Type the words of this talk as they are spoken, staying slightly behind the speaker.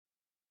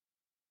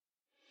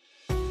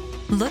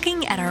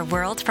Looking at our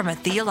world from a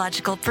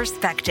theological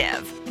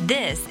perspective.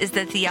 This is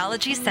the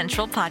Theology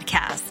Central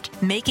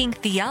Podcast, making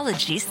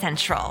theology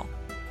central.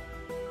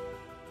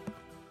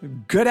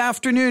 Good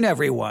afternoon,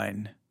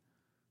 everyone.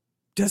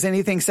 Does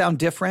anything sound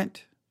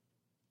different?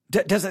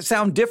 Does it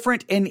sound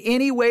different in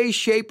any way,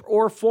 shape,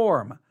 or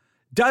form?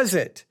 Does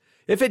it?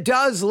 If it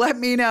does, let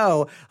me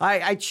know.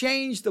 I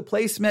changed the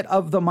placement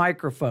of the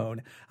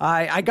microphone.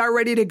 I got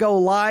ready to go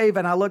live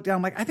and I looked down,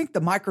 I'm like, I think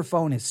the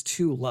microphone is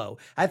too low.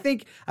 I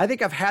think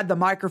I've had the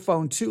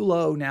microphone too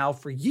low now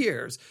for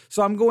years.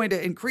 So I'm going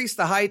to increase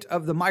the height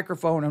of the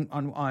microphone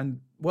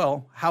on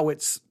how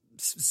it's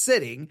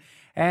sitting.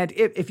 And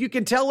if you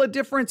can tell a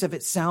difference, if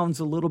it sounds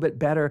a little bit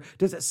better,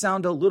 does it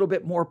sound a little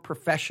bit more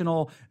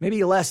professional,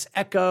 maybe less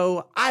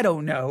echo? I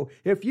don't know.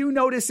 If you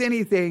notice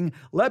anything,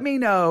 let me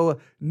know.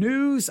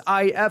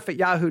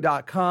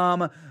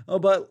 newsif@yahoo.com. Oh,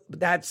 but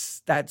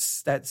that's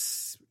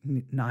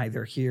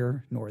neither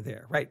here nor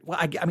there, right? Well,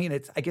 I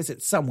guess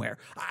it's somewhere.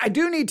 I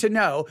do need to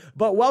know,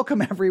 but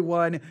welcome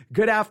everyone.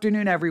 Good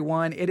afternoon,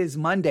 everyone. It is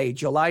Monday,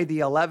 July the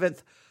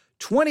 11th.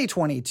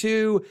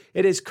 2022.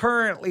 It is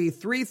currently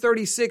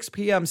 3:36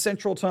 p.m.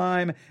 Central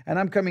Time, and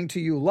I'm coming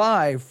to you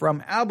live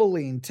from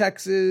Abilene,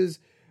 Texas,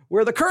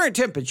 where the current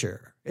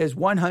temperature is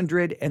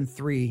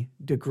 103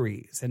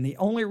 degrees. And the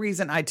only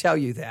reason I tell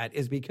you that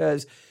is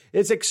because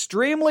it's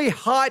extremely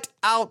hot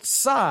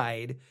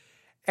outside.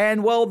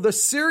 And the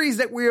series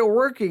that we are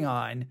working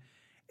on,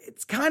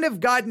 it's kind of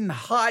gotten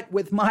hot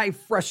with my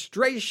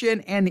frustration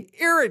and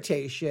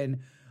irritation,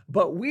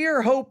 but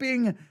we're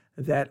hoping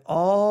that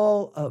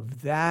all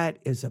of that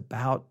is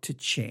about to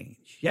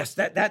change. Yes,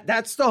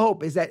 that's the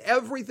hope, is that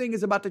everything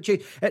is about to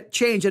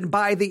change. And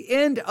by the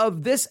end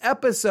of this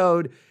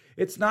episode,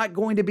 it's not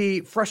going to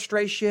be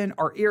frustration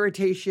or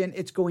irritation.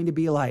 It's going to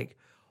be like,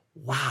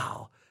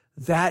 wow,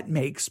 that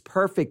makes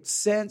perfect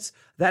sense.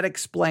 That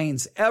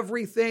explains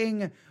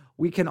everything.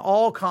 We can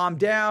all calm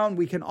down.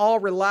 We can all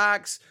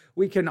relax.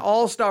 We can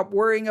all stop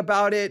worrying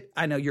about it.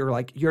 I know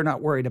you're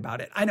not worried about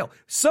it. I know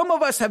some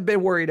of us have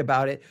been worried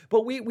about it,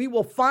 but we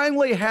will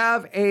finally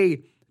have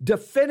a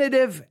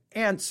definitive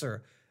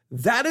answer.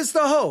 That is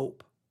the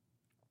hope.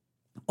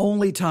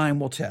 Only time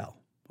will tell.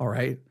 All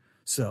right.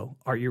 So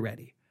are you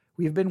ready?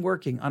 We have been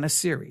working on a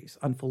series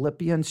on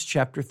Philippians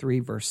chapter 3,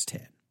 verse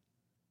 10.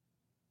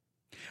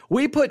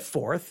 We put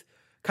forth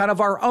kind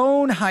of our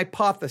own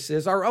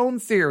hypothesis, our own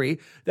theory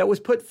that was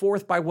put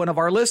forth by one of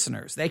our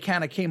listeners. They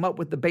kind of came up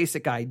with the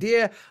basic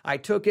idea. I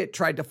took it,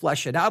 tried to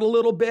flesh it out a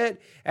little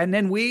bit, and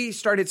then we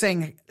started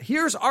saying,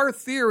 here's our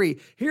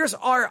theory, here's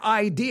our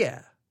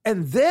idea.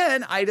 And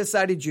then I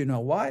decided, you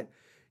know what?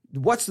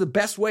 What's the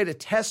best way to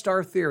test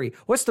our theory?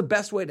 What's the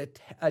best way to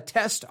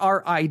test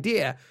our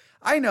idea?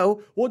 I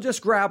know, we'll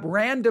just grab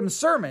random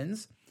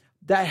sermons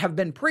that have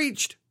been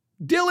preached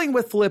dealing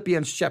with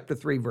Philippians chapter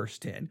 3, verse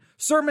 10,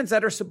 sermons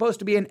that are supposed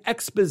to be an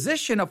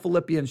exposition of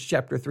Philippians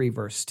chapter 3,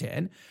 verse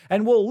 10,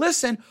 and we'll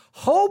listen,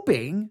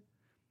 hoping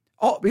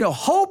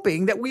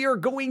that we are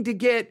going to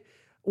get,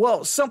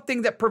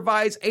 something that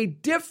provides a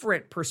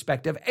different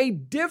perspective, a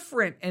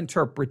different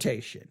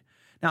interpretation.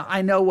 Now,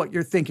 I know what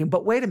you're thinking,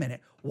 but wait a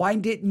minute. Why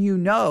didn't you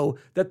know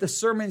that the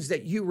sermons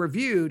that you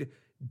reviewed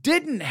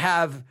didn't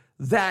have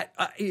that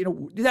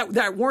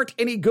weren't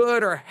any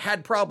good or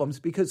had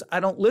problems? Because I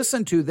don't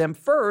listen to them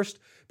first,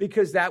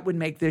 because that would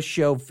make this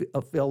show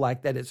feel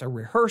like that it's a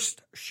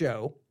rehearsed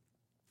show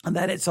and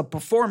that it's a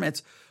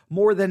performance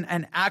more than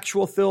an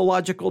actual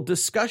theological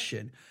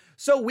discussion.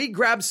 So we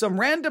grabbed some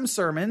random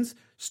sermons,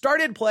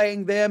 started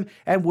playing them,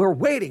 and we're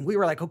waiting. We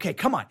were like, okay,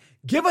 come on,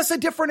 give us a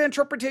different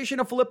interpretation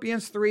of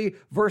Philippians 3,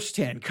 verse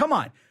 10. Come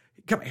on,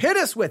 hit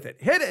us with it,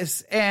 hit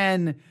us.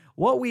 And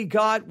what we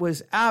got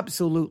was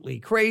absolutely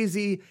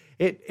crazy.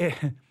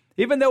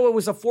 Even though it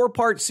was a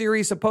 4-part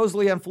series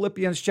supposedly on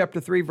Philippians chapter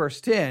 3, verse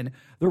 10,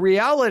 the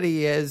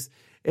reality is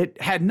it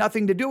had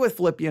nothing to do with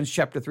Philippians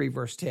chapter 3,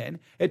 verse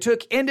 10. It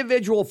took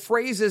individual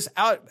phrases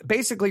out,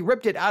 basically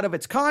ripped it out of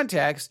its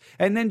context,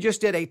 and then just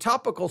did a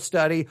topical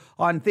study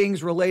on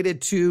things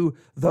related to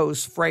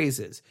those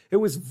phrases. It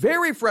was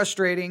very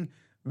frustrating,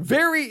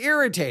 very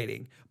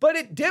irritating, but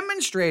it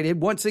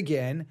demonstrated once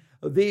again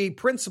the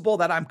principle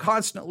that I'm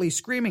constantly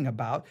screaming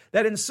about,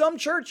 that in some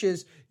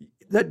churches,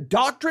 the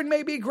doctrine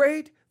may be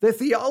great, the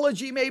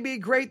theology may be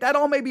great, that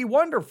all may be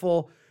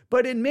wonderful,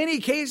 but in many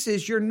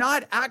cases, you're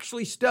not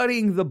actually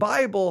studying the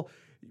Bible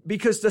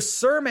because the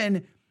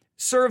sermon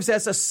serves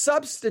as a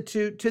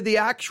substitute to the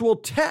actual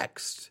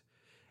text.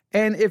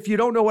 And if you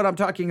don't know what I'm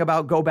talking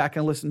about, go back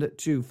and listen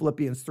to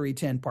Philippians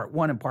 3:10, part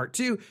 1 and part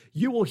 2.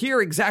 You will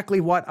hear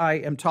exactly what I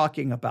am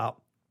talking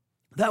about.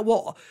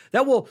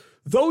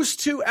 Those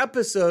 2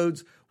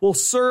 episodes will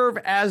serve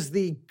as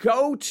the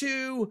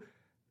go-to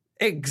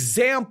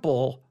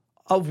example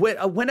of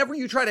whenever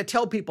you try to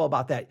tell people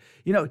about that.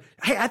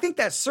 Hey, I think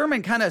that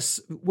sermon kind of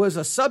was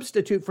a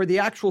substitute for the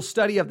actual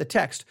study of the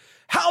text.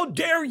 How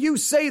dare you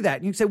say that?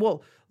 And you say,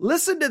 well,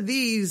 listen to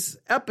these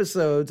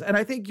episodes, and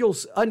I think you'll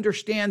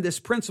understand this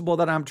principle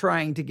that I'm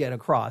trying to get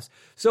across.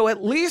 So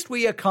at least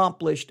we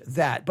accomplished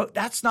that. But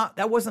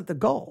that wasn't the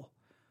goal.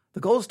 The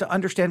goal is to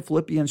understand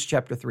Philippians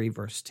chapter 3,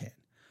 verse 10.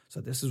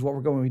 So this is what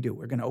we're going to do.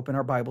 We're going to open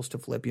our Bibles to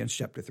Philippians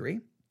chapter 3.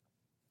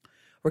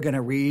 We're going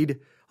to read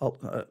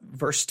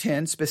verse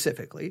 10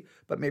 specifically,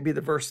 but maybe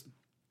the verse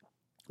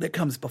that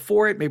comes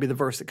before it, maybe the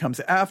verse that comes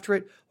after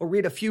it. We'll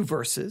read a few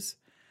verses,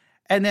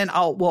 and then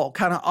we'll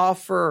kind of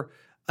offer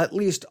at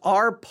least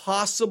our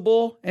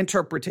possible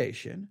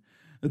interpretation.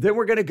 Then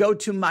we're going to go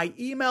to my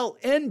email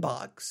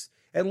inbox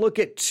and look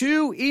at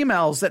 2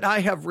 emails that I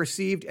have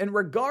received in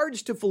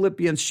regards to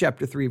Philippians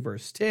chapter 3,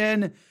 verse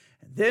 10. And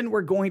then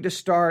we're going to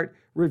start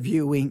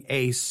reviewing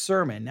a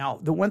sermon. Now,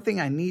 the one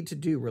thing I need to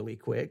do really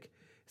quick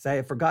is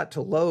I forgot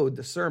to load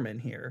the sermon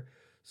here.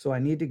 So I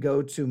need to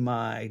go to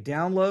my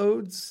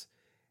downloads,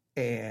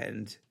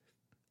 and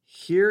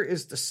here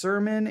is the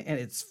sermon, and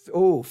it's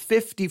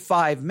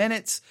 55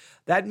 minutes.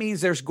 That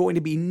means there's going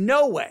to be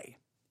no way,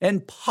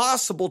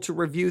 impossible to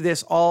review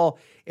this all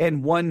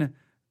in one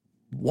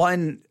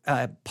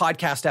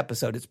podcast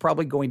episode. It's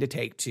probably going to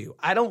take 2.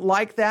 I don't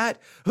like that.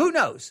 Who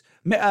knows?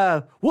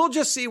 We'll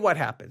just see what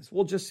happens.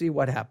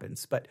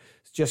 But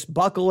just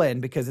buckle in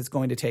because it's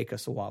going to take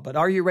us a while. But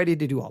are you ready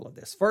to do all of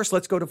this? First,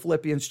 let's go to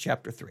Philippians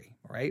chapter 3,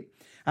 all right?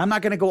 I'm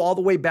not going to go all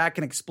the way back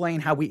and explain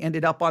how we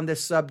ended up on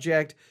this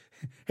subject.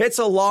 It's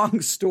a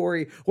long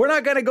story. We're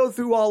not going to go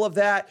through all of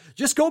that.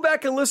 Just go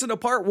back and listen to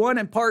part 1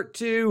 and part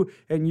 2,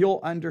 and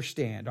you'll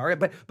understand, all right?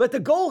 But the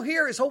goal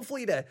here is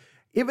hopefully to,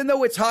 even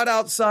though it's hot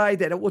outside,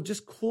 that it will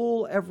just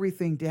cool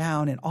everything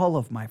down, and all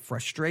of my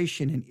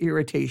frustration and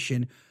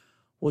irritation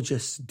will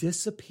just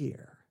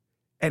disappear,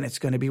 and it's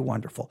going to be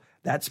wonderful.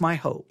 That's my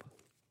hope.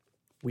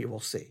 We will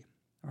see.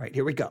 All right,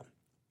 here we go.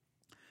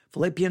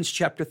 Philippians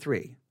chapter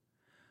 3,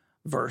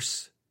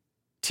 verse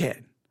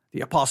 10.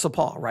 The Apostle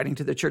Paul, writing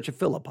to the church of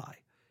Philippi,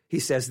 he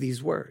says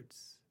these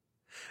words,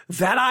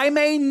 "That I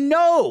may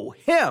know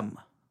him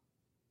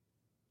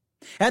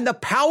and the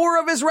power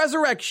of his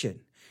resurrection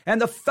and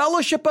the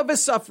fellowship of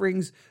his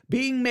sufferings,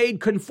 being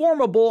made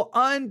conformable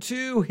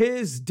unto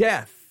his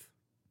death."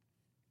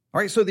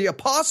 All right, so the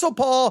Apostle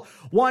Paul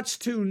wants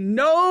to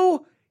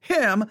know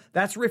him.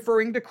 That's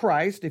referring to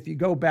Christ. If you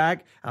go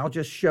back, I'll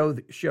just show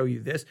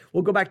you this.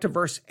 We'll go back to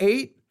verse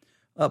 8.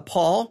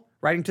 Paul,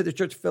 writing to the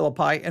church of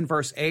Philippi, in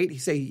verse 8, he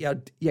says,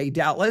 "Yea,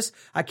 doubtless,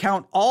 I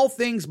count all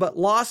things but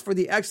loss for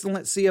the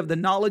excellency of the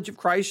knowledge of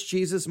Christ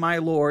Jesus my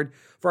Lord,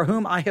 for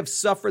whom I have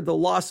suffered the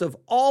loss of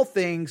all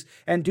things,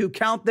 and do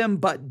count them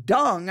but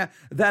dung,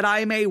 that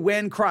I may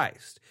win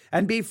Christ,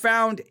 and be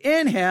found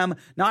in him,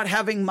 not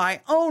having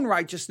my own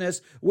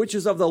righteousness, which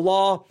is of the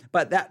law,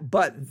 but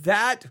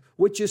that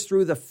which is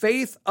through the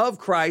faith of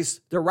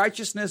Christ, the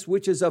righteousness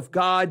which is of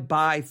God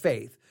by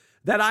faith,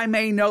 that I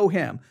may know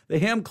him." The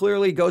him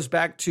clearly goes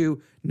back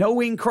to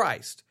knowing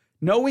Christ,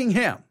 knowing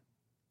him,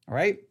 all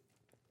right?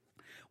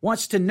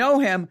 Wants to know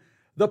him,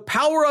 the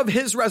power of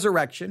his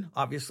resurrection,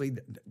 obviously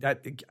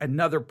that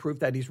another proof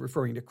that he's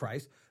referring to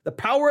Christ, the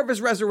power of his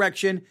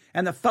resurrection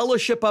and the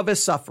fellowship of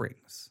his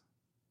sufferings.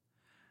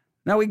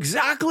 Now,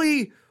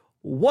 exactly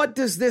what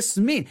does this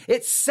mean?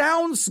 It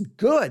sounds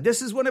good.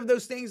 This is one of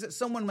those things that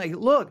someone may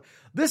look,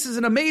 this is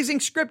an amazing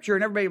scripture,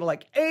 and everybody will be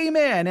like,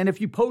 amen. And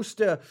if you post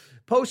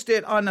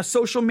it on a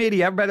social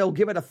media, everybody will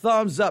give it a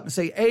thumbs up and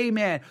say,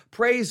 amen,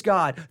 praise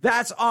God,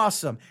 that's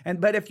awesome.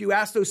 But if you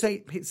ask those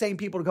same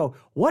people to go,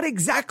 what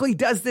exactly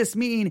does this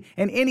mean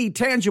in any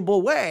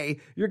tangible way?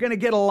 You're going to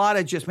get a lot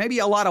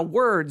of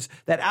words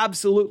that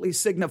absolutely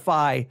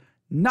signify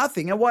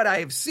nothing. And what I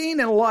have seen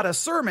in a lot of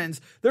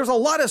sermons, there's a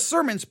lot of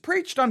sermons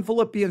preached on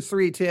Philippians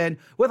 3:10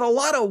 with a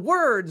lot of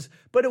words,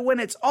 but when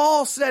it's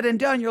all said and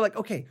done, you're like,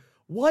 okay,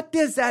 what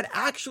does that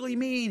actually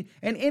mean?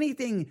 And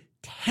anything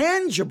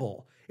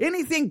tangible,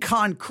 anything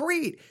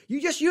concrete? You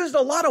just used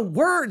a lot of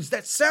words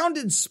that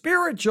sounded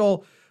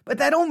spiritual, but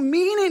that don't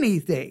mean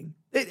anything.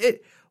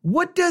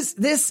 What does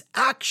this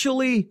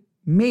actually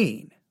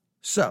mean?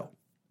 So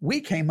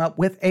we came up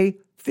with a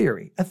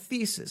theory, a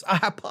thesis, a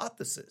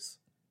hypothesis.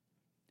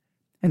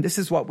 And this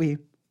is what we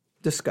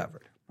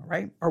discovered, all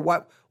right?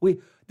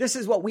 It's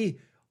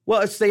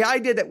the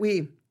idea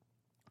that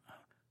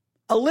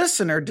a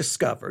listener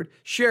discovered,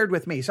 shared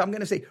with me. So I'm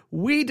going to say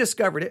we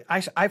discovered it.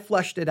 I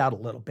fleshed it out a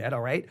little bit,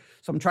 all right?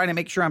 So I'm trying to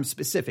make sure I'm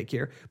specific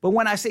here. But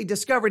when I say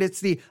discovered,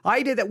 it's the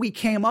idea that we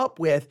came up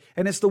with,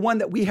 and it's the one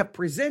that we have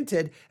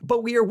presented,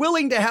 but we are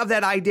willing to have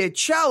that idea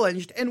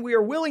challenged, and we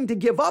are willing to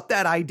give up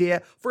that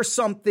idea for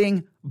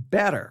something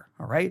better,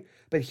 all right?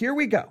 But here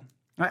we go.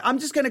 I'm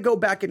just going to go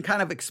back and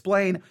kind of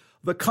explain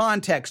the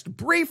context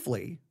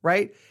briefly,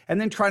 right?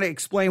 And then try to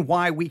explain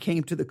why we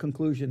came to the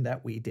conclusion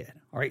that we did.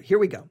 All right, here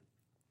we go.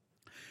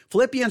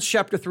 Philippians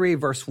chapter 3,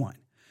 verse 1.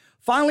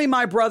 "Finally,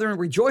 my brethren,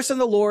 rejoice in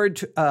the Lord.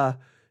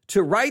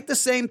 To write the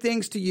same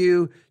things to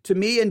you, to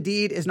me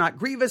indeed is not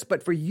grievous,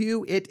 but for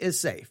you it is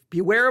safe.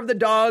 Beware of the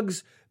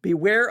dogs,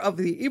 beware of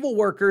the evil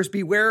workers,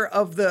 beware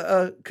of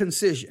the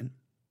concision."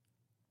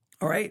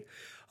 All right.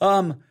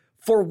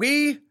 For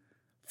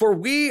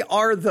we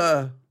are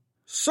the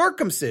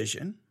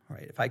circumcision, all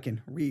right, if I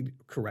can read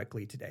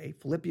correctly today,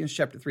 Philippians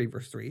chapter 3,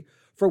 verse 3.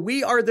 For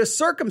we are the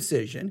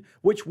circumcision,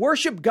 which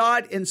worship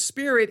God in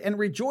spirit and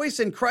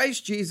rejoice in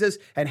Christ Jesus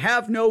and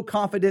have no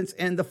confidence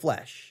in the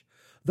flesh.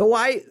 Though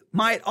I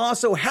might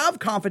also have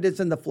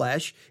confidence in the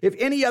flesh, if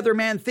any other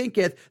man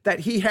thinketh that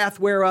he hath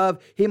whereof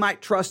he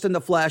might trust in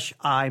the flesh,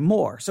 I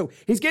more. So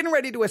he's getting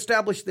ready to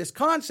establish this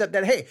concept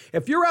that, hey,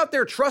 if you're out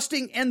there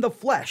trusting in the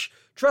flesh,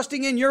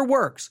 trusting in your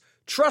works,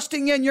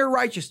 trusting in your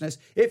righteousness,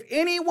 if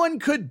anyone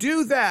could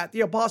do that,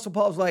 the Apostle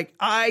Paul's like,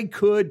 I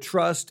could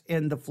trust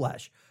in the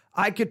flesh.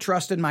 I could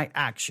trust in my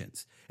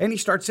actions. And he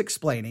starts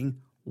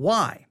explaining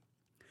why.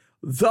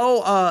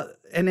 Though,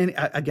 and then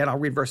again, I'll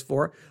read verse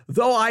 4.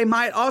 Though I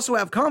might also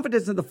have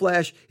confidence in the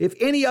flesh, if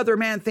any other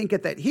man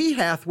thinketh that he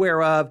hath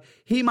whereof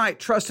he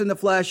might trust in the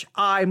flesh,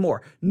 I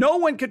more. No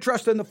one could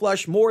trust in the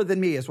flesh more than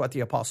me, is what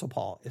the Apostle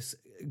Paul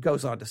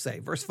goes on to say.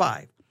 Verse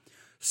 5.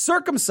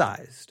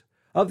 Circumcised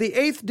of the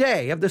 8th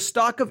day of the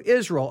stock of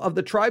Israel, of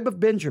the tribe of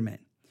Benjamin,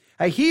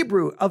 a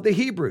Hebrew of the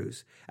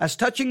Hebrews, as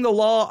touching the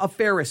law of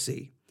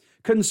Pharisee,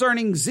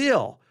 concerning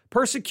zeal,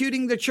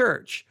 persecuting the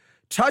church,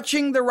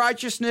 touching the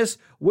righteousness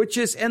which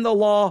is in the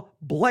law,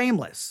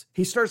 blameless.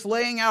 He starts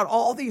laying out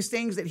all these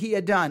things that he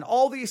had done,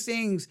 all these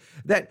things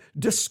that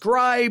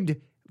described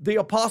the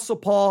Apostle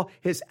Paul,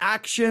 his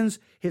actions,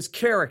 his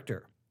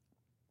character.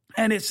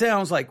 And it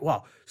sounds like,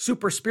 wow,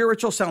 super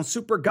spiritual, sounds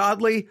super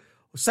godly,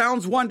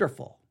 sounds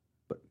wonderful.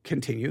 But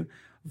continue,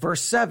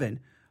 verse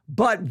 7.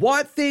 But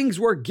what things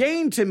were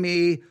gained to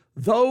me,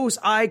 those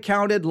I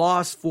counted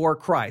loss for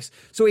Christ.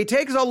 So he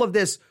takes all of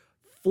this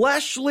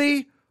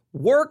fleshly,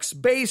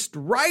 works-based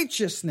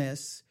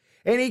righteousness,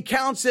 and he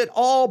counts it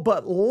all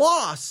but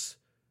loss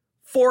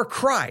for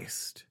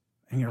Christ.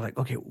 And you're like,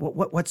 okay,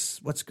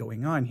 what's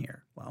going on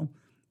here? Well,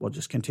 we'll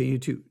just continue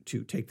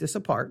to take this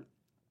apart.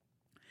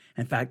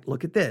 In fact,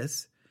 look at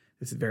this.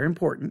 This is very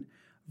important.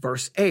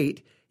 Verse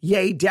 8,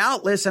 yea,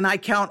 doubtless, and I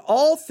count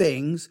all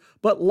things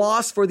but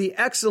loss for the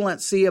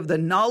excellency of the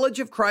knowledge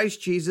of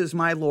Christ Jesus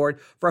my Lord,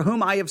 for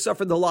whom I have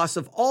suffered the loss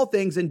of all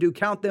things, and do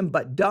count them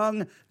but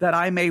dung, that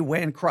I may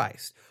win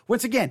Christ.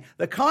 Once again,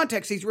 the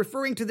context, he's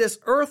referring to this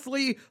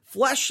earthly,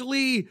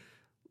 fleshly,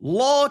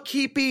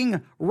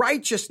 law-keeping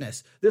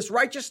righteousness, this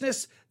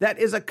righteousness that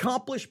is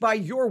accomplished by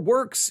your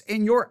works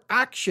and your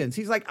actions.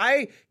 He's like,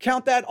 I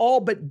count that all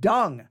but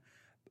dung,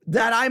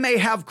 that I may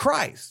have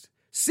Christ.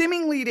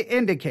 Seemingly to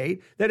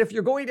indicate that if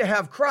you're going to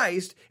have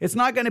Christ, it's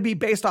not going to be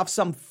based off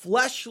some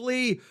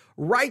fleshly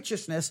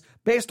righteousness,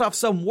 based off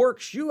some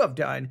works you have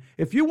done.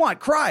 If you want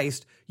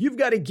Christ, you've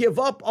got to give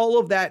up all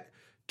of that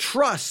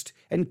trust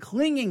and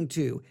clinging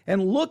to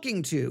and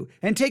looking to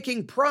and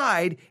taking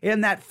pride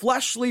in that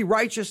fleshly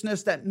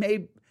righteousness that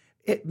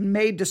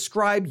may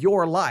describe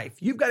your life.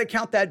 You've got to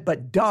count that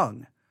but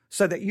dung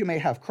so that you may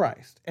have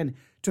Christ. And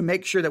to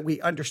make sure that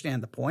we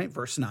understand the point,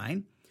 verse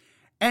 9,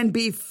 and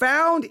be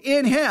found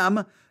in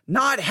him,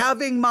 not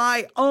having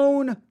my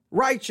own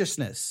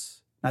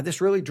righteousness. Now, this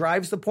really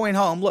drives the point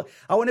home. Look,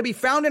 I want to be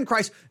found in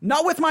Christ,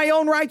 not with my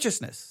own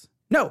righteousness.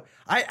 No,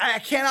 I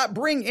cannot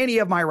bring any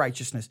of my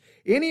righteousness.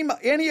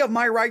 Any of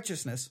my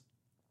righteousness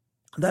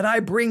that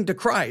I bring to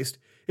Christ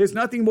is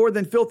nothing more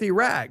than filthy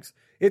rags.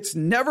 It's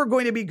never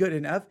going to be good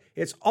enough.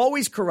 It's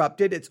always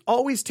corrupted. It's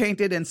always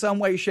tainted in some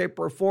way, shape,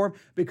 or form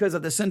because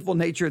of the sinful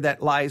nature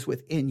that lies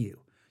within you.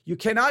 You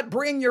cannot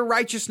bring your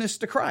righteousness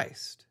to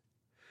Christ,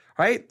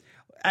 right?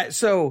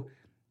 So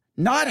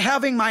not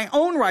having my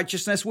own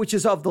righteousness, which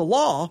is of the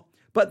law,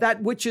 but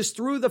that which is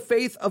through the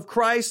faith of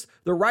Christ,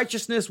 the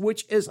righteousness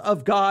which is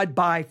of God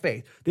by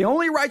faith. The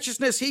only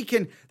righteousness he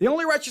can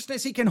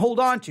hold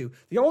on to,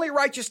 the only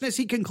righteousness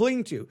he can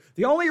cling to,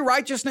 the only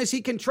righteousness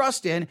he can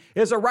trust in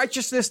is a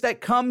righteousness that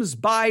comes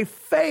by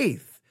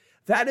faith.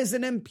 That is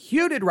an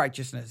imputed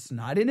righteousness,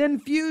 not an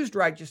infused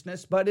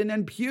righteousness, but an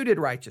imputed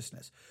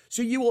righteousness.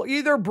 So you will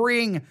either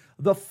bring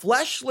the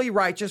fleshly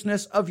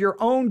righteousness of your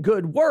own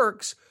good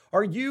works,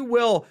 or you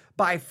will,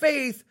 by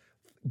faith,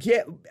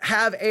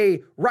 have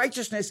a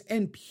righteousness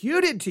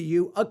imputed to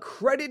you,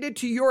 accredited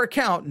to your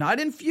account, not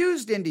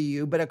infused into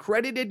you, but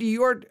accredited to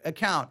your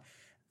account.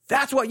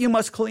 That's what you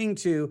must cling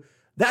to.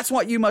 That's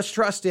what you must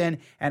trust in.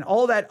 And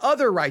all that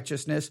other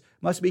righteousness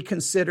must be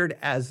considered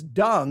as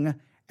dung,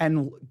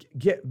 and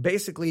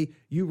basically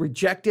you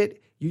reject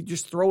it. You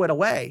just throw it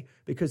away,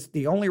 because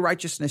the only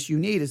righteousness you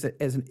need is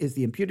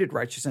the imputed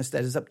righteousness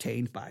that is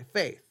obtained by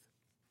faith.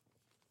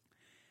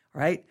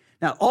 All right?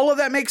 Now, all of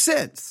that makes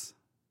sense.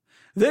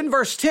 Then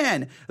verse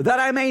 10, that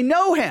I may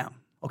know him.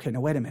 Okay, now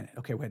wait a minute.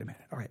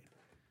 All right.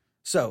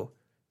 So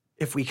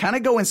if we kind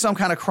of go in some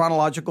kind of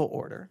chronological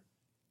order,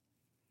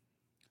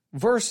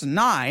 verse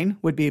 9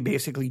 would be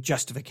basically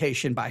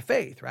justification by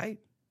faith, right?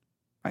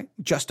 Right?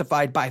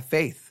 Justified by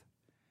faith.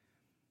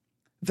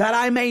 That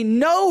I may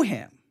know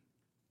him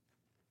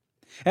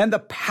and the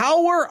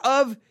power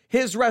of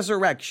his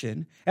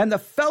resurrection and the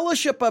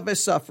fellowship of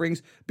his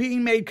sufferings,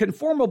 being made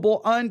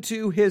conformable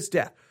unto his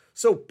death.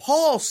 So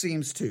Paul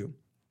seems to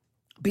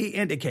be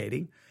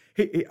indicating,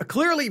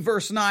 clearly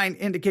verse 9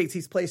 indicates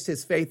he's placed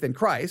his faith in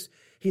Christ.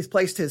 He's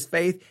placed his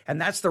faith, and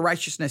that's the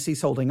righteousness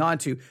he's holding on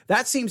to.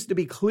 That seems to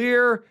be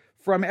clear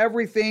from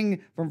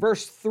everything from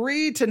verse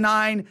 3 to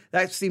 9,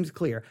 that seems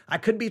clear. I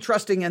could be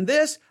trusting in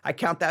this. I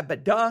count that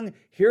but dung.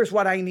 Here's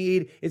what I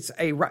need. It's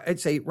a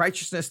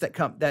righteousness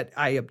that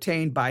I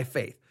obtained by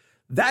faith.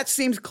 That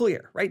seems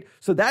clear, right?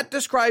 So that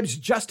describes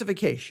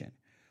justification.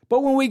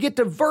 But when we get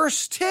to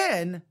verse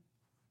 10,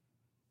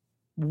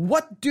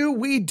 what do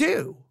we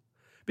do?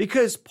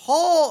 Because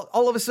Paul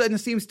all of a sudden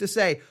seems to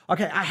say,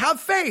 okay, I have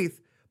faith,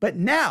 but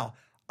now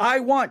I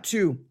want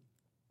to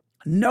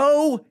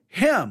know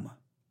him.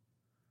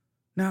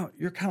 Now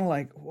you're kind of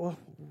like, well,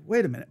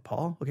 wait a minute,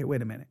 Paul. Okay,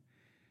 wait a minute.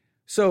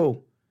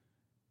 So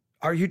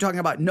are you talking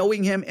about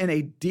knowing him in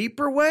a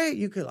deeper way?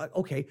 You could like,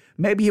 okay,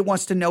 maybe he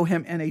wants to know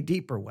him in a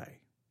deeper way.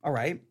 All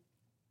right.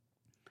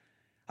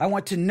 I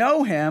want to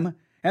know him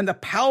and the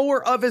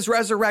power of his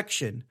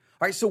resurrection.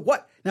 All right. So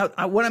what? Now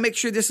I want to make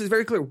sure this is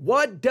very clear.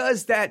 What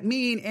does that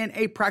mean in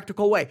a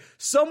practical way?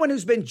 Someone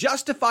who's been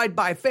justified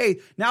by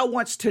faith now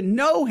wants to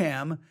know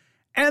him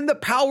and the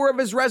power of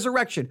his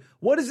resurrection.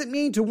 What does it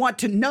mean to want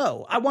to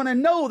know? I want to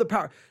know the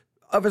power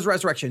of his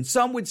resurrection.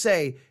 Some would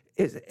say,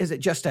 is it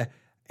just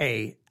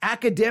a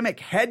academic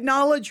head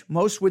knowledge?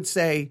 Most would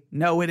say,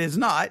 no, it is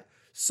not.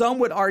 Some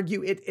would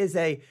argue it is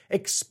a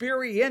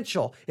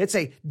experiential, it's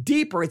a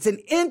deeper, it's an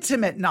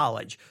intimate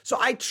knowledge. So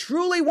I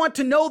truly want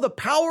to know the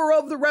power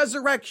of the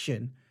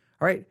resurrection.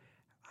 All right.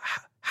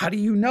 How do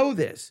you know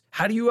this?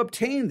 How do you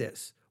obtain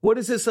this? What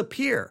does this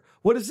appear?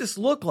 What does this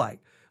look like?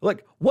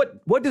 Like,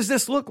 what does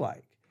this look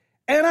like?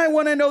 And I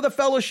want to know the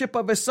fellowship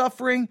of his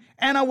suffering,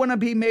 and I want to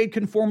be made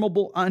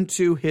conformable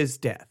unto his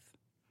death.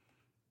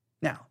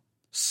 Now,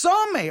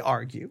 some may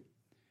argue,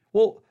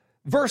 well,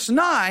 verse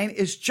 9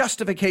 is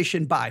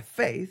justification by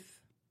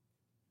faith.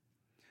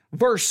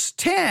 Verse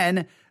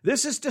 10,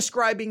 this is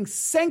describing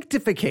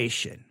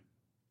sanctification.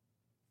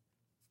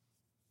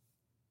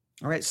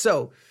 All right,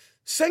 so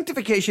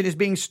sanctification is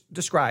being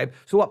described.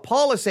 So what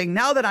Paul is saying,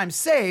 now that I'm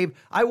saved,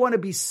 I want to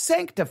be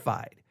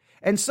sanctified.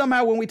 And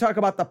somehow when we talk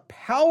about the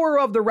power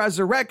of the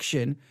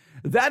resurrection,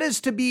 that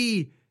is to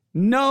be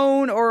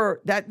known,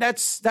 or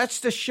that's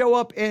to show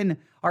up in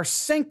our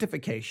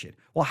sanctification.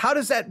 Well, how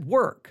does that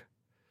work?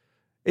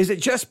 Is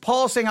it just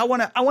Paul saying, I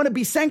want to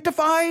be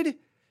sanctified?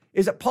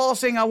 Is it Paul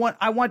saying, I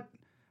want,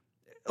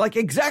 like,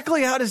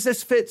 exactly how does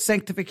this fit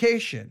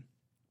sanctification?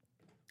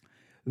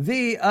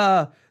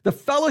 The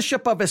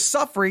fellowship of his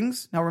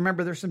sufferings. Now,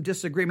 remember, there's some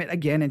disagreement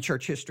again in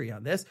church history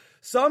on this.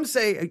 Some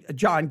say,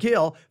 John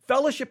Gill,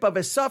 fellowship of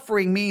his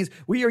suffering means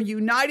we are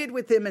united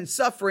with him in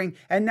suffering,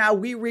 and now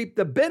we reap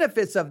the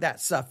benefits of that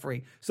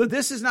suffering. So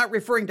this is not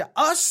referring to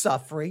us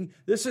suffering.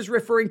 This is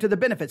referring to the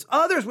benefits.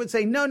 Others would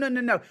say, no.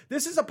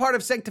 This is a part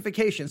of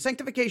sanctification.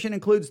 Sanctification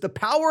includes the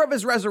power of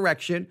his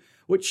resurrection,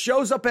 which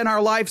shows up in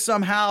our life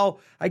somehow,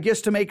 I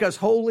guess, to make us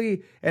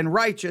holy and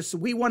righteous.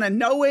 We want to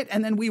know it,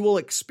 and then we will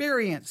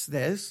experience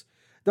this.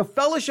 The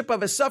fellowship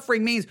of his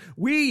suffering means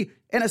we,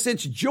 in a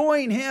sense,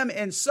 join him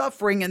in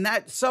suffering, and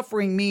that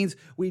suffering means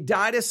we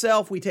die to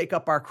self, we take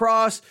up our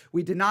cross,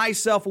 we deny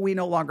self, and we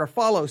no longer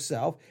follow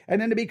self.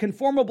 And then to be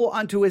conformable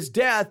unto his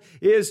death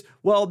is,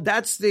 well,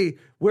 that's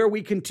where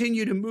we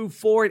continue to move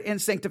forward in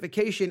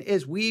sanctification,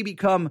 is we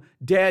become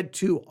dead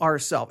to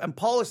ourselves. And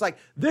Paul is like,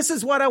 this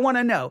is what I want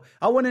to know.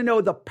 I want to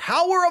know the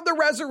power of the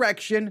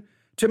resurrection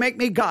to make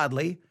me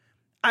godly.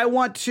 I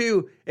want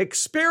to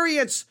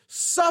experience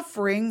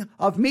suffering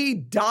of me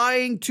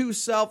dying to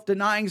self,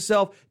 denying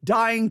self,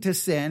 dying to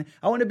sin.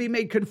 I want to be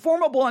made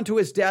conformable unto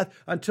his death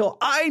until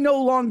I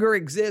no longer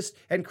exist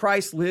and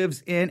Christ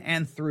lives in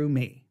and through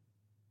me.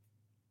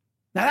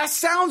 Now that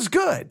sounds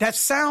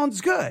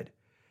good.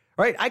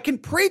 Right? I can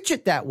preach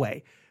it that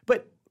way,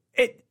 but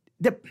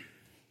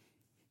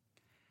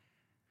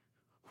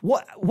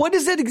what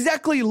does it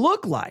exactly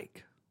look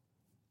like?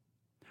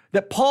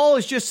 That Paul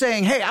is just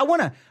saying, hey, I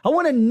want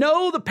to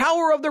know the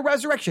power of the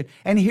resurrection.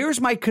 And here's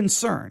my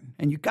concern.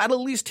 And you got to at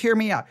least hear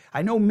me out.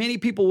 I know many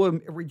people will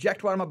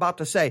reject what I'm about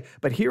to say,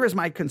 but here is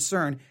my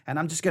concern. And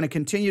I'm just going to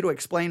continue to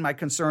explain my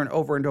concern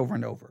over and over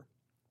and over.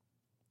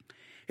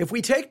 If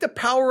we take the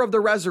power of the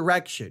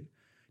resurrection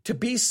to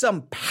be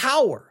some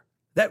power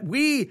that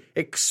we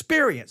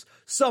experience,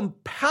 some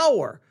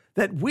power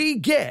that we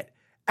get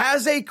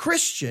as a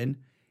Christian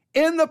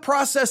in the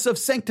process of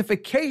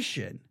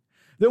sanctification,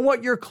 then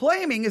what you're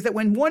claiming is that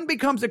when one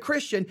becomes a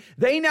Christian,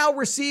 they now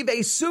receive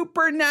a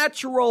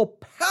supernatural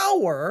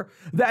power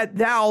that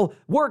now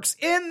works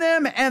in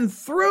them and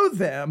through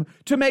them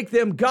to make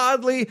them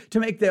godly, to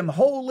make them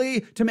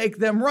holy, to make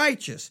them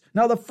righteous.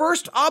 Now, the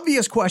first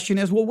obvious question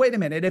is, well, wait a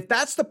minute. If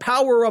that's the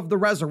power of the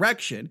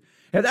resurrection,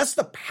 if that's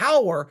the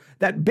power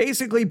that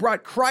basically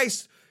brought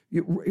Christ,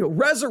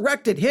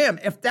 resurrected him,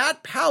 if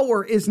that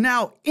power is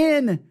now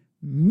in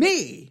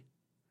me,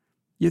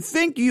 you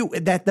think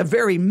at the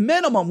very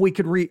minimum, we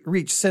could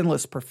reach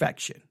sinless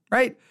perfection,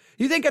 right?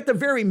 You think at the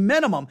very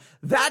minimum,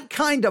 that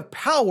kind of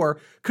power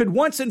could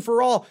once and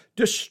for all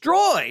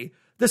destroy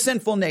the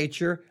sinful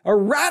nature,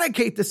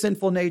 eradicate the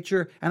sinful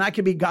nature, and I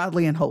could be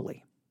godly and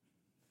holy.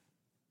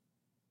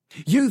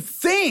 You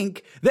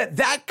think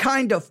that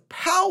kind of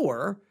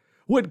power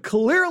would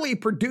clearly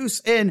produce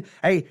in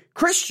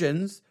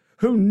Christians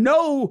who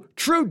know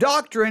true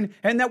doctrine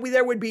and that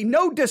there would be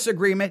no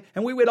disagreement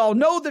and we would all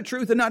know the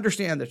truth and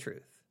understand the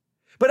truth.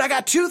 But I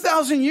got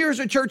 2,000 years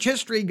of church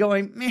history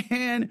going,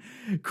 man,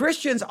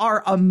 Christians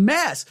are a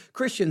mess.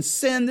 Christians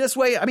sin this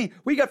way. I mean,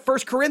 we got 1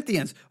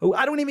 Corinthians.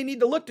 I don't even need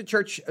to look to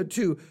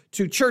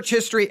church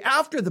history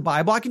after the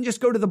Bible. I can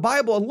just go to the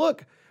Bible and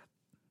look.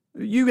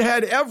 You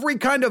had every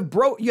kind of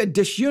you had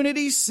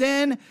disunity,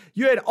 sin.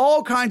 You had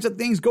all kinds of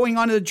things going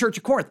on in the church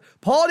of Corinth.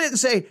 Paul didn't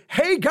say,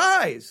 hey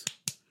guys,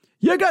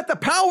 you got the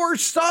power,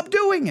 stop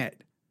doing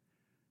it.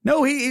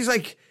 No, he's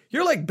like,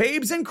 you're like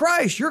babes in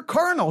Christ. You're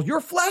carnal,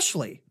 you're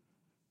fleshly.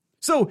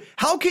 So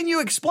how can you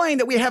explain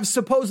that we have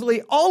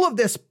supposedly all of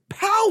this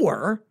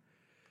power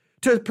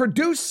to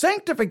produce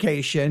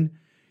sanctification,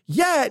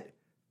 yet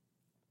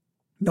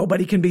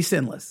nobody can be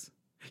sinless,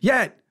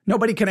 yet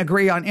nobody can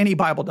agree on any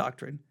Bible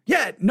doctrine,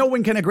 yet no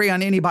one can agree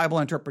on any Bible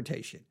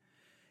interpretation?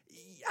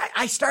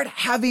 I start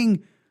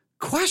having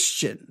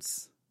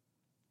questions.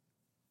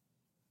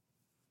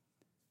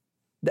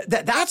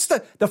 That's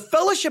the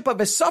fellowship of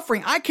his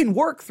suffering. I can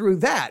work through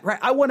that, right?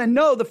 I want to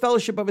know the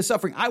fellowship of his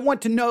suffering. I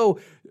want to know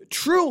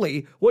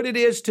truly what it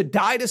is to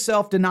die to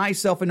self, deny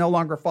self, and no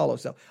longer follow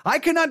self. I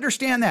can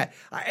understand that.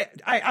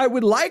 I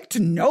would like to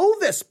know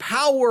this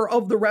power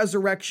of the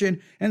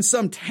resurrection in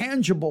some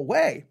tangible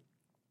way,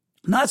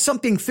 not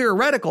something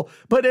theoretical,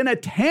 but in a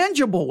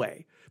tangible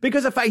way.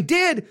 Because if I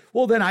did,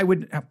 well, then I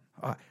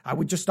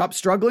would just stop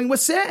struggling with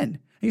sin.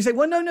 And you say,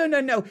 well,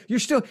 no. You're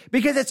still,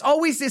 because it's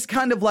always this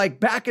kind of like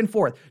back and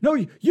forth. No,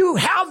 you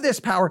have this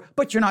power,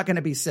 but you're not going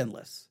to be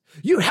sinless.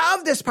 You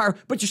have this power,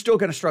 but you're still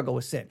going to struggle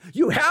with sin.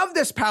 You have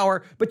this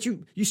power, but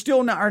you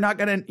still are not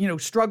going to,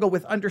 struggle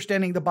with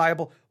understanding the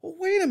Bible. Well,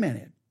 wait a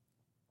minute.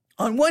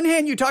 On one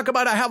hand, you talk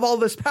about I have all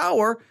this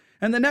power,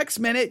 and the next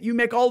minute you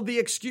make all the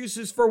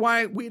excuses for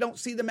why we don't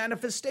see the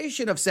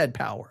manifestation of said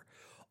power.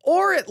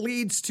 Or it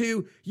leads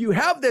to you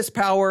have this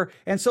power,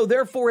 and so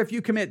therefore if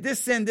you commit this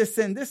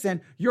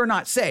sin, you're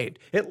not saved.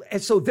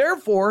 And so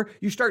therefore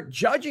you start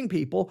judging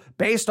people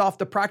based off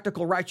the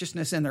practical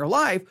righteousness in their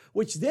life,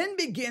 which then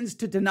begins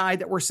to deny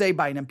that we're saved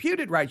by an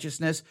imputed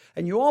righteousness,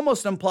 and you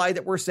almost imply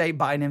that we're saved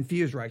by an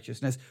infused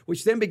righteousness,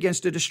 which then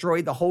begins to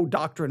destroy the whole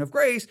doctrine of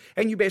grace,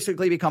 and you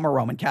basically become a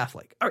Roman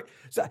Catholic. All right,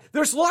 so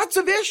there's lots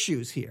of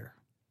issues here.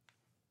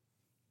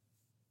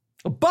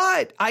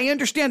 But I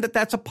understand that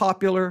that's a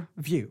popular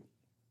view.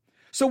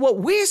 So what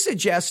we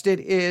suggested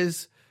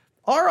is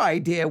our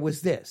idea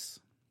was this,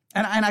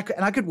 and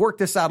I could work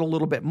this out a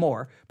little bit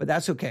more, but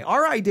that's okay.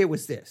 Our idea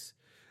was this,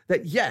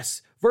 that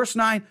yes, verse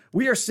 9,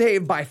 we are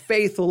saved by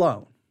faith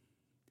alone.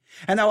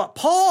 And now what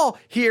Paul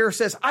here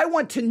says, I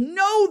want to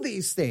know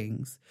these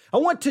things. I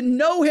want to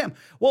know him.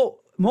 Well,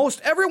 most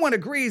everyone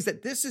agrees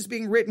that this is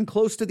being written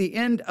close to the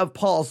end of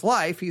Paul's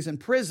life. He's in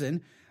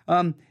prison.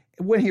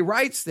 When he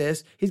writes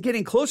this, he's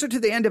getting closer to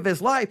the end of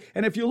his life.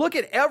 And if you look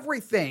at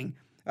everything,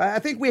 I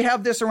think we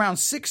have this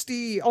around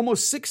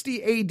almost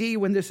 60 AD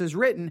when this is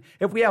written.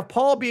 If we have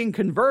Paul being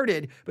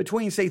converted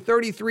between, say,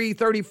 33,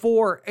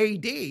 34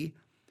 AD,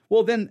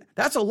 well, then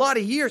that's a lot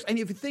of years. And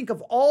if you think of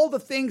all the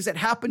things that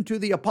happened to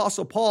the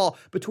Apostle Paul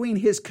between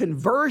his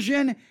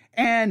conversion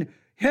and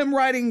him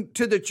writing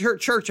to the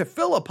church of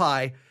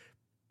Philippi,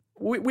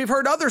 we've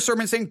heard other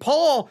sermons saying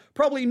Paul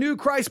probably knew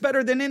Christ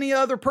better than any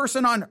other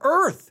person on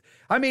earth.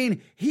 I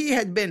mean, he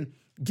had been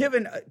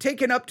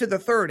taken up to the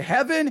third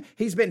heaven.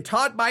 He's been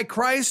taught by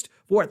Christ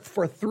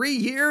for 3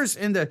 years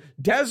in the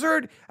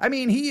desert. I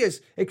mean, he has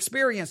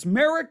experienced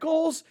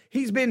miracles.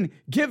 He's been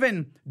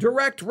given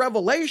direct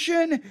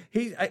revelation.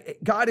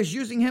 God is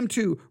using him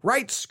to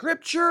write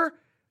scripture.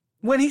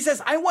 When he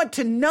says, I want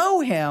to know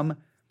him,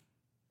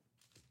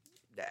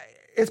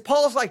 it's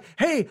Paul's like,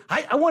 hey,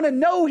 I want to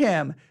know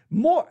him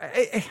more.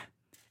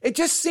 It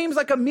just seems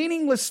like a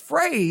meaningless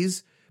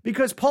phrase,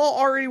 because Paul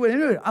already went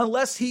into it,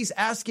 unless he's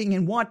asking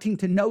and wanting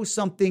to know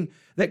something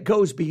that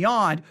goes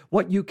beyond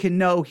what you can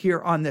know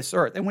here on this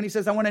earth. And when he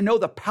says, I want to know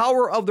the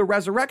power of the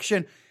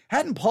resurrection,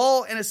 hadn't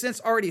Paul, in a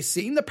sense, already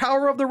seen the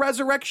power of the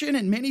resurrection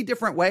in many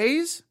different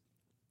ways?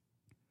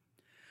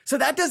 So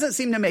that doesn't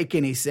seem to make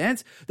any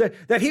sense.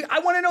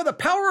 I want to know the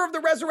power of the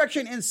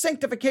resurrection and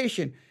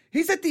sanctification.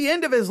 He's at the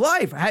end of his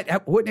life.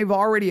 Wouldn't he have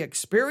already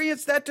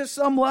experienced that to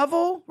some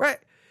level, right?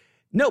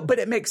 No, but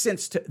it makes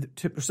sense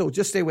so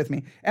just stay with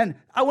me. And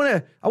I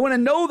want to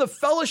know the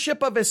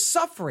fellowship of his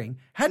suffering.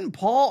 Hadn't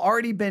Paul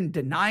already been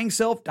denying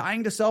self,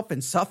 dying to self,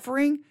 and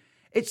suffering?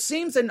 It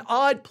seems an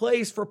odd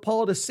place for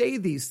Paul to say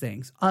these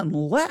things,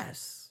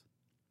 unless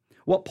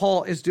what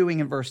Paul is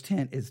doing in verse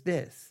 10 is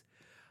this.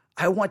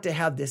 I want to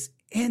have this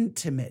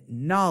intimate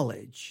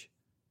knowledge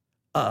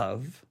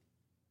of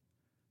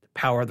the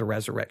power of the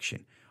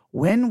resurrection.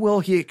 When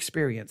will he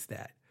experience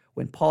that?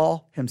 When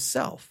Paul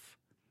himself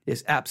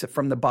is absent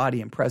from the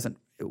body and present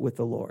with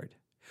the Lord.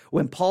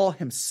 When Paul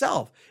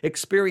himself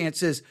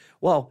experiences,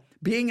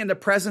 being in the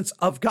presence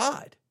of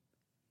God.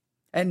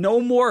 And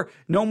no more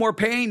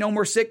pain, no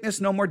more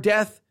sickness, no more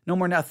death, no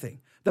more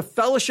nothing. The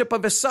fellowship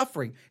of his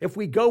suffering. If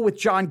we go with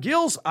John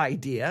Gill's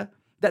idea,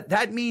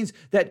 That means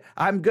that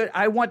I'm good.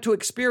 I want to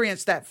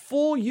experience that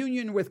full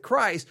union with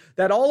Christ,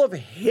 that all of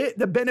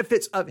the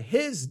benefits of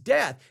his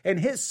death and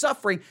his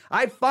suffering,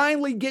 I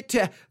finally get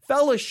to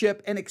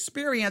fellowship and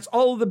experience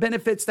all of the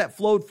benefits that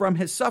flowed from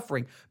his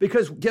suffering.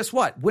 Because guess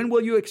what? When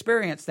will you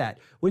experience that?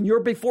 When you're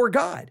before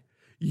God.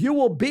 You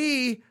will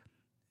be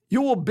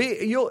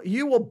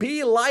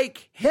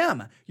like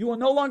him. You will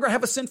no longer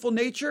have a sinful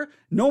nature,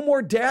 no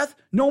more death,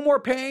 no more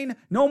pain,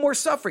 no more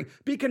suffering.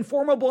 Be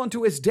conformable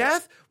unto his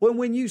death.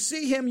 When you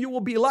see him, you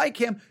will be like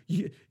him.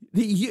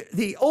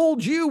 The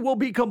old you will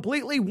be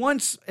completely,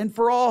 once and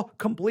for all,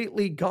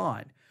 completely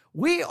gone.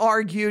 We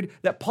argued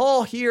that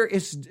Paul here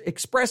is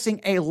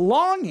expressing a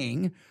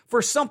longing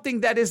for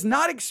something that is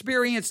not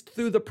experienced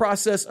through the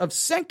process of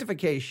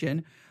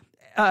sanctification,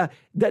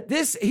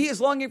 he is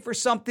longing for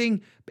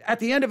something at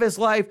the end of his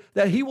life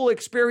that he will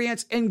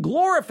experience in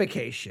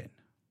glorification.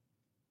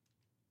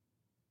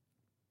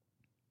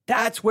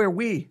 That's where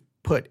we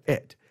put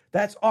it.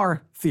 That's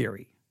our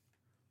theory.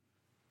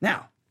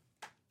 Now,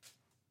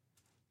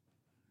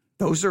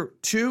 those are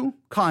two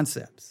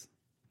concepts.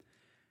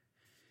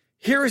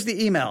 Here is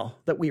the email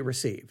that we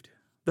received.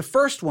 The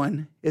first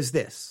one is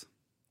this.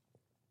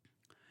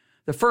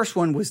 The first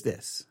one was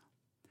this.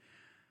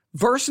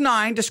 Verse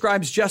 9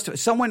 describes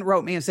someone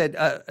wrote me and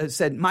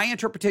said, my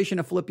interpretation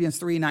of Philippians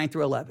 3, 9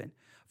 through 11.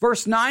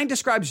 Verse 9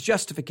 describes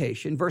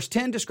justification. Verse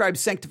 10 describes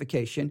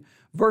sanctification.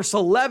 Verse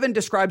 11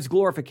 describes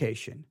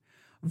glorification.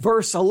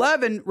 Verse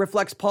 11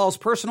 reflects Paul's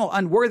personal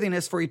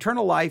unworthiness for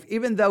eternal life,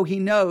 even though he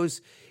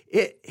knows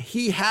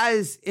he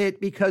has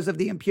it because of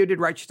the imputed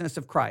righteousness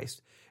of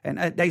Christ.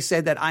 And they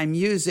said that I'm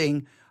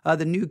using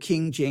the New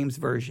King James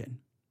Version.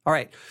 All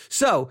right.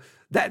 So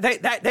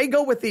they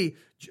go with the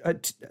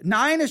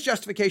 9 is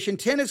justification,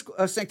 10 is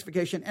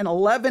sanctification, and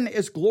 11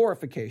 is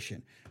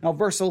glorification. Now,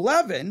 verse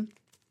 11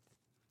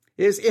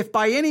 is, if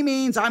by any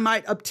means I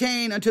might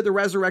obtain unto the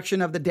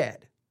resurrection of the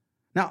dead.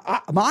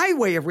 Now, my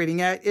way of reading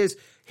it is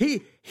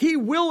he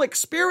will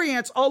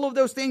experience all of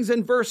those things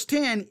in verse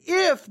 10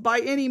 if by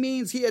any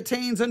means he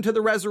attains unto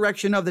the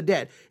resurrection of the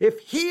dead. If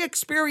he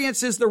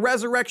experiences the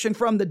resurrection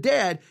from the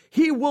dead,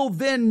 he will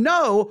then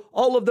know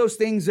all of those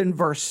things in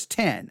verse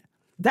 10.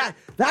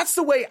 That's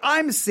the way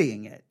I'm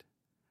seeing it.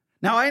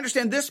 Now, I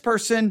understand this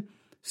person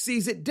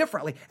sees it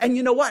differently. And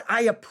you know what?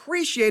 I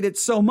appreciate it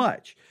so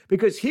much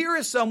because here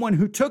is someone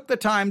who took the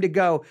time to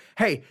go,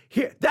 hey,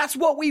 that's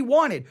what we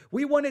wanted.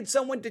 We wanted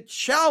someone to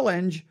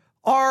challenge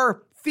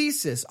our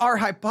thesis, our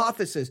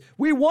hypothesis.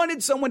 We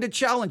wanted someone to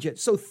challenge it.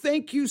 So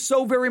thank you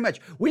so very much.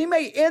 We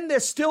may end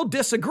this still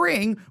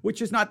disagreeing,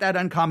 which is not that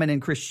uncommon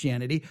in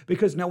Christianity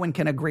because no one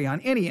can agree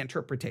on any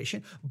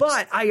interpretation.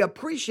 But I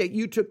appreciate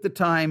you took the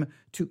time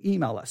to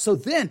email us. So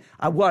then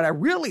what I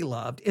really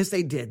loved is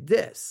they did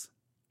this.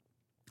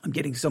 I'm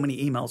getting so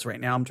many emails right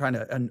now. I'm trying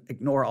to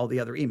ignore all the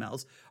other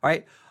emails. All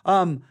right.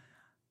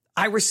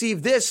 I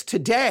received this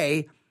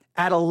today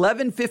at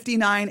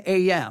 11:59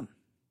 a.m.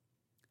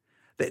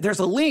 There's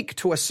a link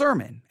to a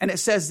sermon, and it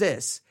says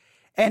this: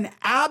 an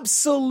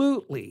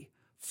absolutely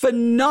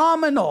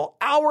phenomenal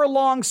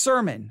hour-long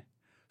sermon,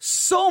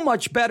 so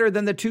much better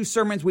than the 2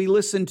 sermons we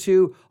listened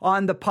to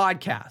on the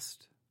podcast.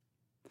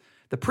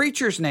 The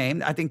preacher's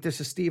name, I think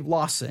this is Steve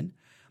Lawson,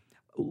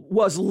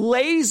 was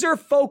laser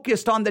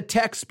focused on the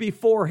text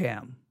before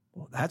him.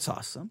 Well, that's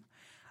awesome.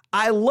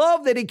 I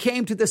love that he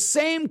came to the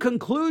same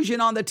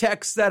conclusion on the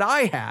text that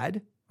I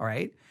had. All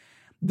right.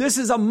 This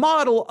is a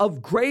model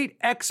of great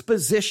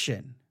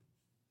exposition.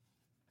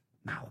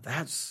 Now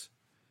that's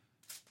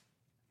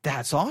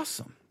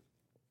awesome.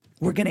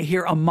 We're going to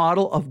hear a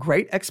model of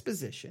great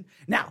exposition.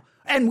 Now,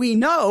 and we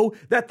know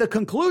that the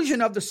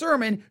conclusion of the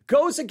sermon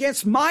goes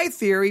against my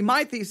theory,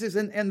 my thesis,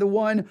 and the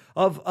one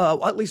of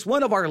at least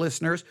one of our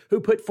listeners who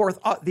put forth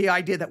the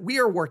idea that we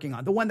are working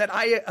on, the one that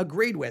I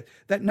agreed with,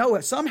 that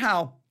Noah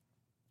somehow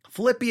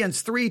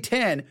Philippians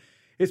 3:10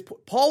 is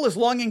Paul is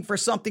longing for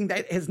something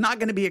that is not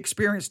going to be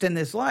experienced in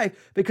this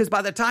life, because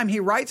by the time he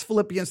writes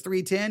Philippians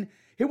 3:10,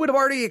 he would have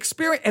already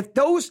experienced,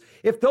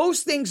 if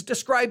those things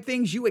describe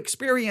things you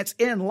experience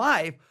in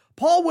life,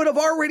 Paul would have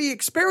already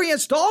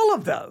experienced all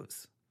of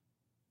those.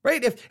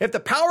 Right? If the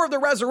power of the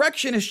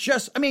resurrection is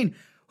just,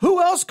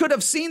 who else could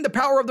have seen the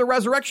power of the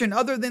resurrection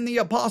other than the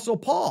Apostle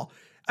Paul?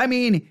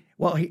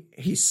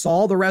 He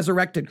saw the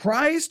resurrected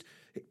Christ,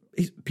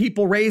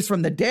 people raised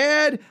from the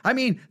dead.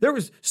 There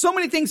was so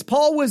many things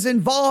Paul was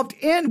involved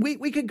in.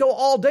 We could go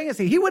all day and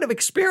say he would have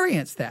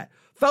experienced that.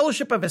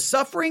 Fellowship of his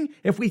suffering,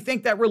 if we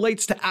think that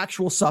relates to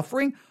actual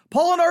suffering.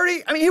 Paul had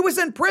already, he was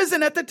in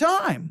prison at the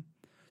time.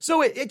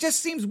 So it just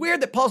seems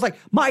weird that Paul's like,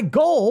 my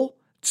goal,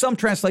 some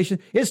translation,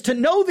 is to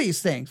know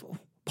these things.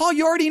 Paul,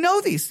 you already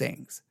know these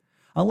things.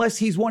 Unless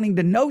he's wanting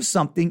to know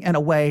something in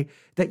a way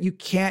that you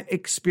can't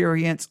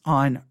experience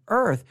on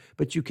earth,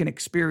 but you can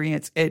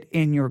experience it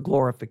in your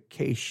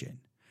glorification.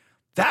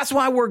 That's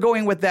why we're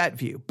going with that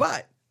view.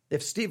 But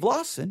if Steve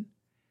Lawson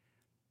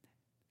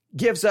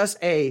gives us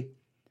a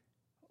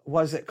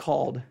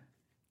model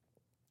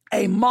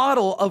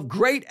of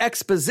great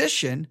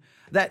exposition,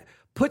 that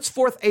puts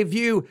forth a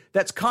view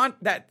that's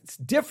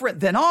different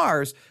than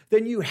ours,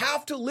 then you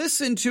have to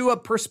listen to a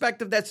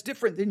perspective that's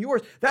different than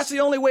yours. That's the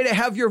only way to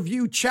have your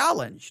view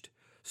challenged.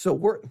 So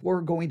what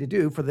we're going to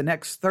do for the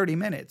next 30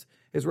 minutes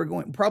is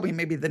probably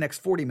maybe the next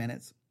 40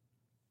 minutes,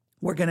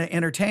 we're going to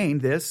entertain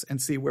this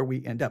and see where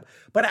we end up.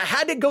 But I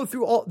had to go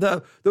through all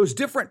those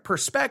different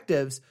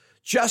perspectives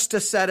just to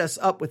set us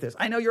up with this.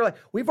 I know you're like,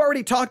 we've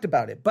already talked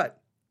about it,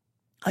 but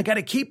I got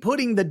to keep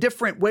putting the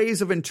different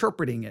ways of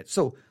interpreting it.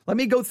 So let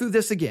me go through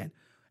this again.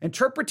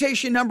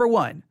 Interpretation number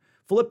 1,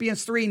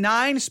 Philippians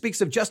 3:9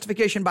 speaks of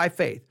justification by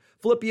faith.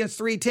 Philippians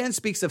 3:10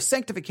 speaks of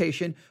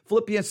sanctification.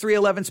 Philippians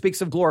 3:11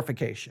 speaks of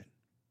glorification.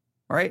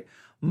 All right.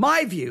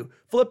 My view,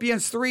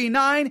 Philippians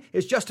 3:9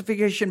 is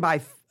justification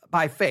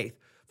by faith.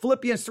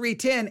 Philippians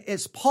 3:10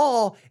 is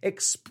Paul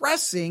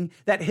expressing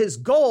that his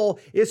goal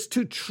is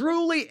to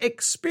truly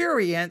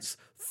experience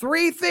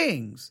 3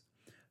 things: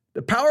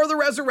 the power of the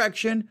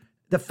resurrection,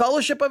 the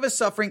fellowship of his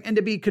suffering, and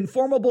to be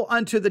conformable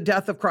unto the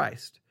death of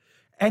Christ.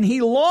 And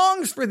he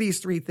longs for these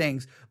 3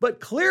 things,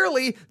 but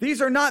clearly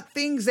these are not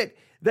things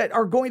that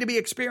are going to be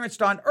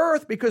experienced on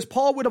earth, because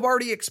Paul would have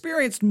already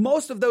experienced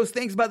most of those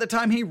things by the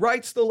time he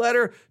writes the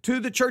letter to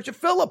the church of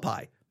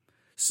Philippi.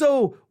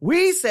 So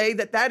we say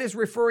that is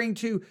referring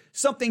to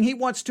something he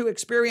wants to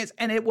experience,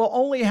 and it will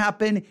only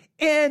happen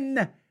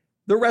in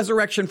the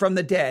resurrection from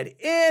the dead,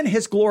 in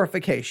his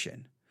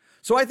glorification.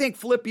 So I think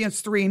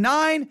Philippians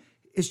 3:9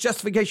 is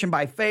justification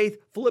by faith.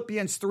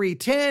 Philippians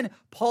 3:10,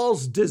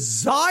 Paul's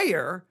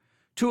desire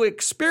to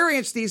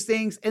experience these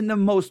things in the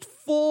most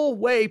full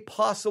way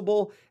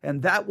possible,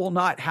 and that will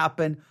not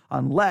happen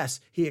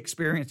unless he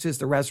experiences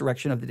the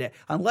resurrection of the dead.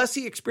 Unless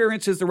he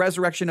experiences the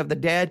resurrection of the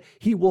dead,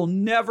 he will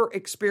never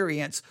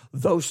experience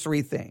those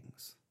 3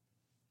 things.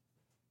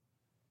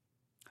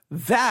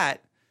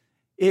 That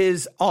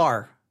is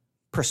our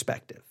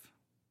perspective.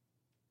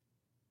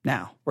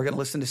 Now, we're going to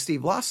listen to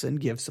Steve Lawson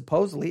give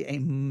supposedly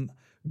a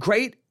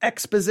great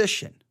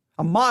exposition,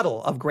 a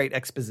model of great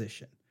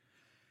exposition.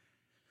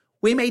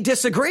 We may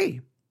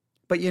disagree,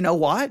 but you know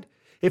what?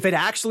 If it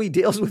actually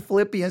deals with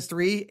Philippians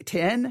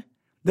 3:10,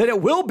 then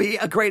it will be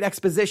a great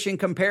exposition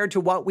compared to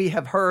what we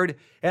have heard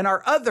in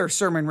our other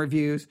sermon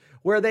reviews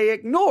where they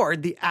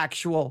ignored the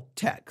actual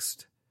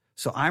text.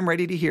 So I'm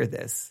ready to hear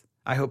this.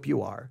 I hope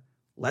you are.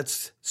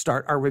 Let's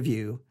start our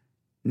review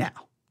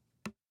now.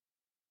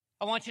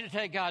 I want you to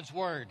take God's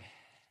word.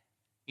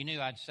 You knew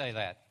I'd say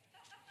that.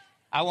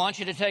 I want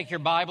you to take your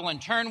Bible and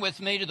turn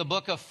with me to the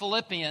book of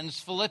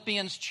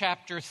Philippians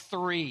chapter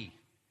 3.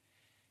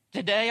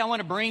 Today I want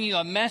to bring you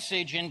a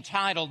message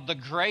entitled, The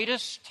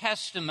Greatest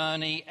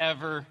Testimony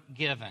Ever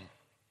Given.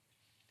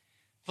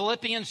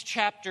 Philippians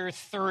chapter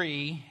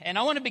 3, and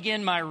I want to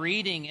begin my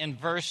reading in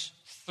verse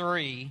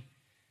 3.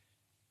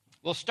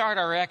 We'll start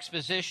our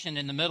exposition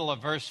in the middle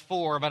of verse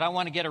 4, but I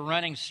want to get a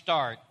running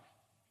start.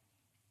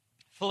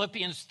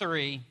 Philippians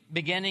 3,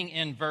 beginning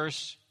in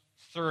verse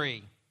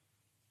 3.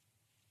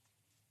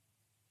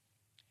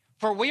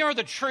 For we are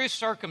the true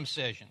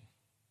circumcision,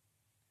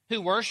 who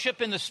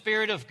worship in the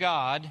Spirit of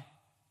God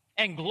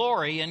and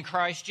glory in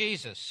Christ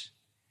Jesus,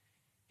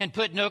 and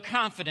put no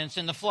confidence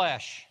in the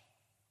flesh.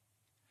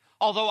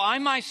 Although I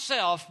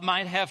myself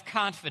might have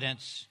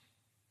confidence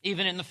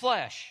even in the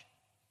flesh.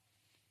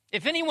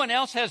 If anyone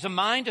else has a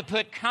mind to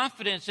put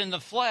confidence in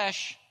the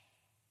flesh,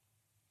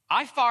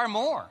 I far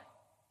more.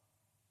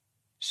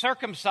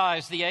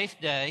 Circumcised the 8th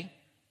day,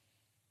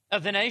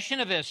 of the nation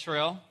of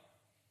Israel,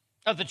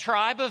 of the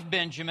tribe of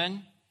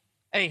Benjamin,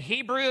 a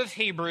Hebrew of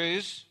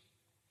Hebrews,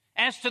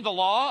 as to the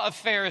law, a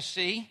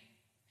Pharisee,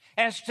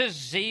 as to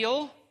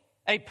zeal,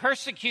 a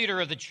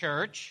persecutor of the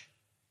church,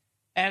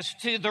 as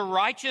to the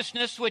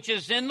righteousness which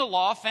is in the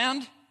law,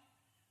 found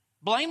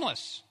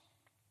blameless.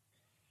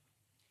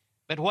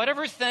 But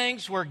whatever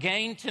things were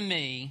gained to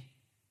me,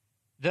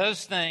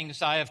 those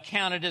things I have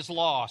counted as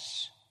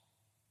loss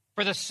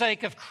for the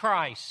sake of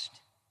Christ.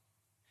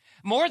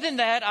 More than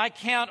that, I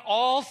count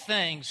all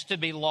things to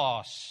be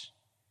loss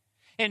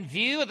in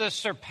view of the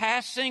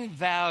surpassing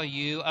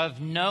value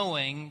of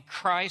knowing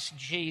Christ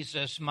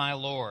Jesus my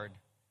Lord,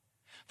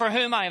 for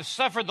whom I have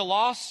suffered the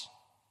loss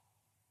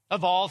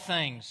of all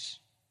things,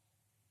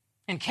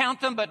 and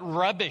count them but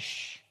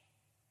rubbish,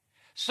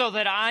 so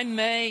that I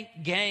may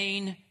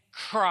gain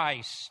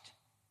Christ,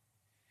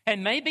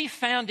 and may be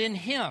found in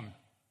him,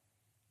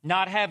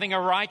 not having a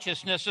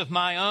righteousness of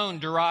my own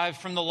derived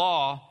from the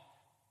law,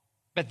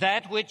 but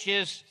that which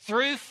is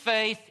through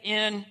faith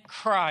in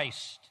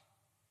Christ,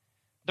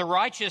 the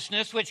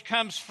righteousness which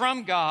comes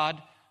from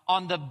God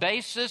on the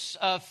basis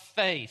of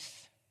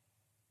faith,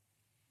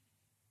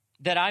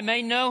 that I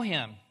may know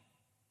him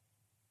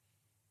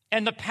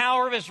and the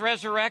power of his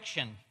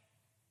resurrection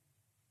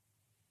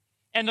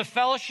and the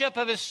fellowship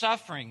of his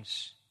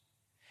sufferings,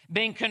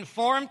 being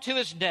conformed to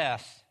his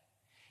death,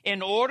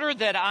 in order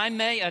that I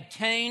may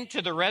attain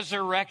to the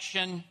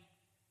resurrection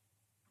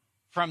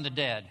from the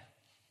dead.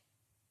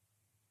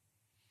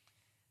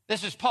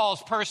 This is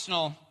Paul's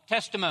personal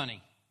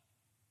testimony.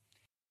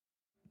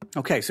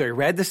 Okay, so he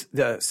read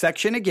the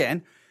section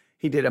again.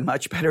 He did a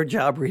much better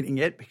job reading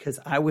it because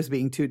I was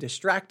being too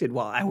distracted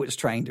while I was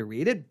trying to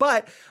read it.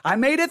 But I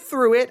made it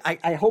through it.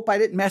 I hope I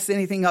didn't mess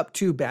anything up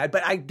too bad.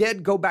 But I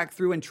did go back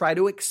through and try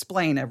to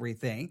explain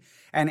everything.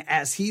 And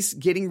as he's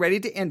getting ready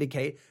to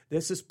indicate,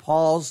 this is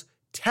Paul's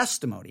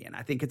testimony. And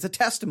I think it's a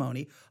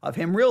testimony of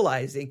him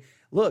realizing,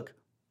 look,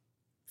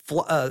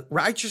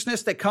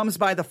 righteousness that comes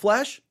by the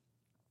flesh,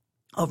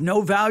 of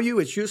no value,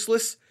 it's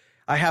useless.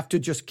 I have to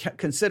just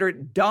consider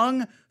it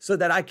dung so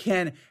that I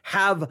can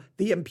have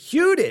the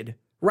imputed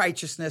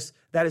righteousness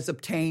that is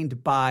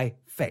obtained by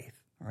faith.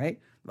 All right.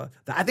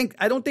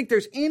 I don't think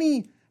there's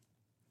any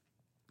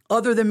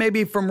other than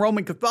maybe from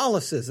Roman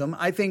Catholicism.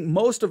 I think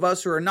most of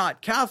us who are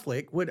not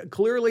Catholic would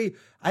clearly,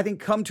 I think,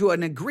 come to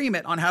an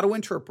agreement on how to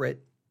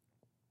interpret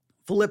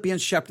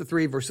Philippians chapter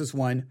 3, verses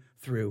 1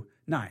 through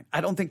 9.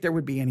 I don't think there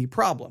would be any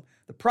problem.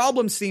 The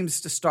problem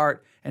seems to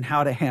start in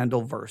how to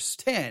handle verse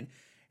 10.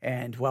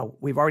 And, well,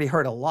 we've already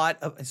heard a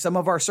lot of some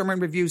of our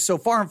sermon reviews so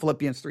far in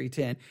Philippians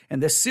 3:10.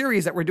 And this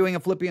series that we're doing in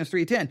Philippians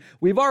 3:10,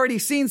 we've already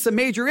seen some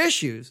major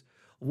issues.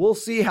 We'll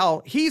see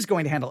how he's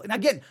going to handle it. And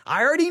again,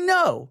 I already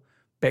know,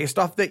 based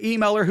off the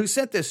emailer who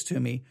sent this to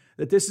me,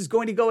 that this is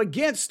going to go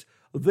against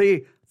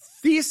the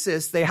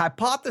thesis, the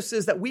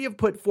hypothesis that we have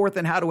put forth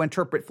in how to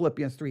interpret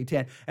Philippians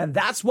 3:10. And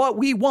that's what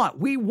we want.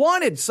 We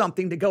wanted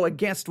something to go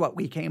against what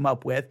we came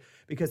up with,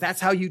 because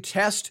that's how you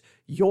test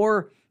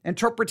your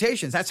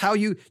interpretations. That's how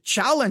you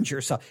challenge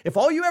yourself. If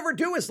all you ever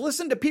do is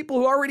listen to people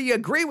who already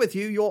agree with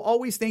you, you'll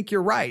always think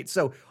you're right.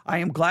 So I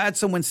am glad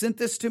someone sent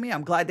this to me.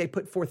 I'm glad they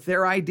put forth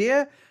their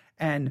idea,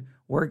 and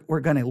we're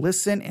going to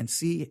listen and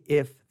see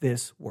if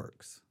this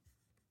works.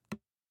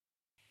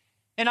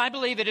 And I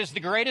believe it is the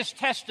greatest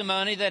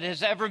testimony that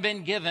has ever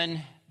been given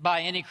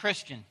by any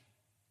Christian.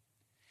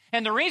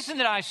 And the reason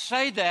that I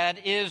say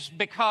that is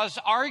because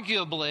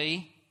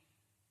arguably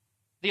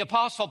the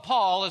Apostle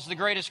Paul is the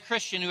greatest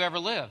Christian who ever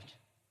lived.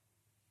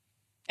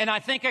 And I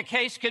think a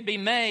case could be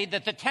made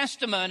that the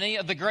testimony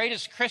of the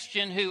greatest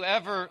Christian who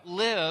ever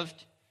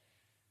lived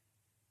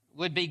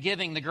would be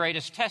giving the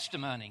greatest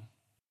testimony.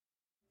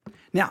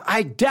 Now,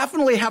 I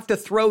definitely have to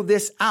throw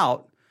this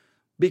out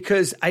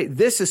because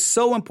this is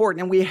so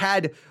important. And we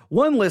had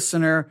one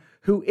listener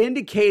who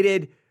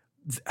indicated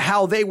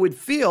how they would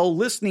feel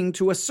listening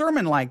to a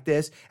sermon like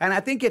this. And I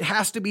think it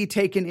has to be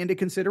taken into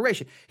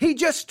consideration. He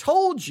just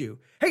told you,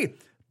 hey,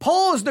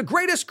 Paul is the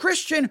greatest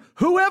Christian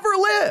who ever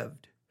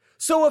lived.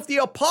 So if the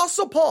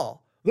Apostle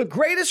Paul, the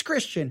greatest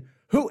Christian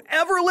who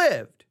ever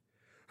lived,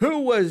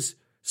 who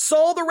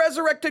saw the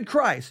resurrected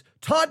Christ,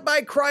 taught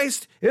by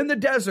Christ in the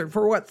desert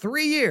for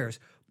 3 years,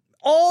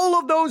 all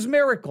of those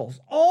miracles,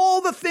 all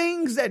the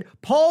things that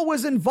Paul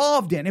was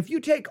involved in, if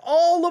you take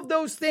all of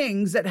those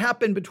things that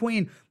happened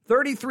between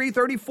 33,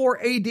 34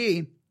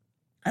 AD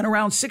and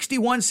around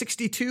 61,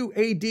 62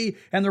 AD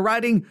and the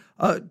writing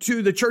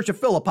to the church of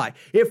Philippi,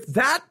 if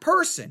that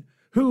person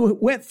who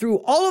went through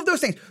all of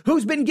those things,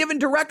 who's been given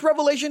direct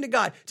revelation to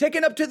God,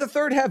 taken up to the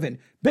third heaven,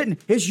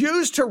 is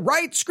used to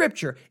write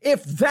scripture.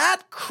 If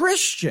that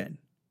Christian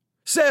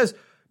says,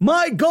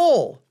 my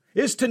goal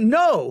is to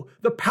know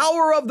the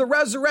power of the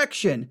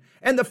resurrection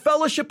and the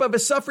fellowship of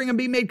his suffering and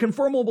be made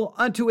conformable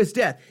unto his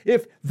death.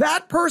 If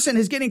that person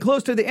is getting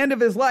close to the end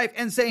of his life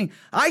and saying,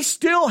 I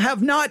still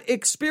have not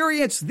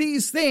experienced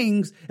these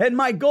things and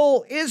my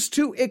goal is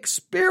to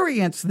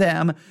experience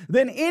them,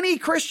 then any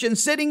Christian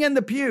sitting in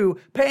the pew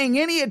paying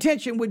any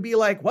attention would be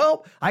like,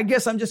 well, I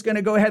guess I'm just going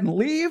to go ahead and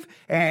leave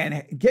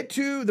and get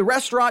to the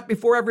restaurant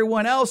before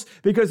everyone else,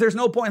 because there's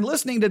no point in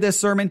listening to this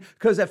sermon,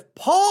 because if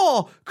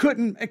Paul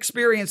couldn't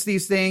experience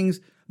these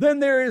things, then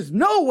there is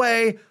no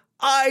way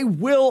I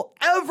will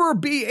ever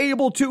be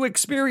able to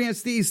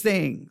experience these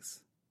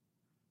things.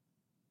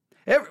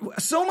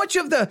 So much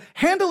of the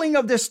handling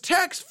of this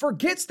text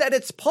forgets that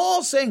it's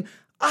Paul saying,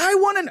 I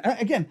want to,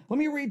 again, let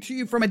me read to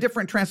you from a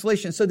different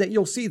translation so that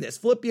you'll see this.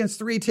 Philippians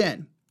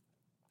 3:10.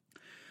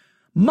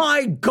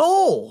 My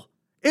goal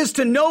is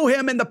to know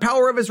him in the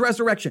power of his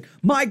resurrection.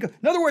 In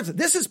other words,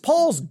 this is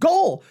Paul's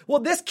goal.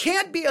 Well, this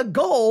can't be a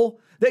goal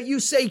that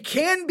you say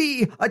can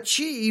be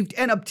achieved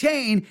and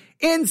obtained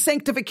in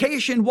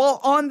sanctification while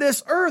on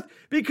this earth,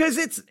 because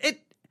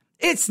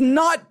it's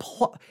not,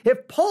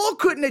 if Paul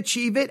couldn't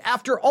achieve it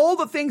after all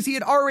the things he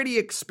had already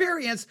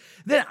experienced,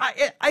 then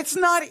it's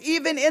not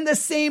even in the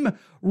same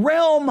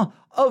realm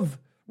of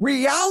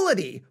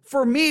reality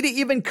for me to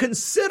even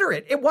consider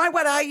it. And why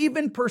would I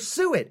even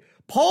pursue it?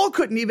 Paul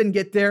couldn't even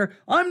get there.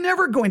 I'm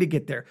never going to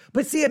get there.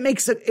 But see,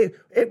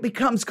 it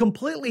becomes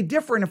completely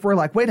different if we're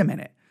like, wait a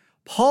minute.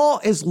 Paul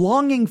is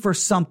longing for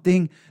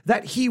something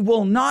that he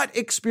will not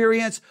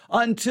experience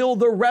until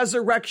the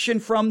resurrection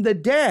from the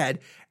dead.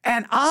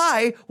 And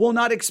I will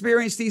not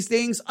experience these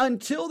things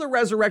until the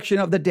resurrection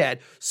of the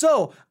dead.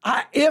 So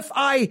if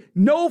I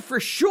know for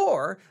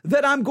sure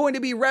that I'm going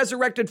to be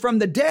resurrected from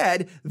the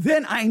dead,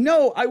 then I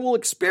know I will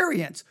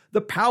experience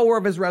the power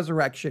of his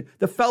resurrection,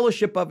 the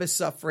fellowship of his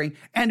suffering,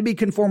 and to be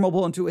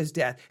conformable unto his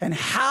death. And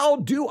how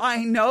do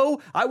I know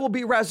I will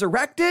be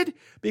resurrected?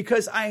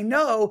 Because I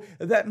know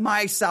that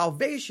my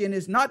salvation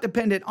is not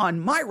dependent on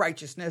my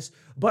righteousness,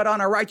 but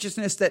on a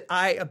righteousness that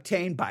I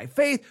obtain by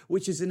faith,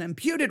 which is an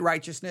imputed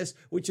righteousness,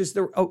 which is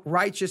the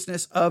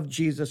righteousness of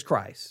Jesus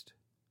Christ.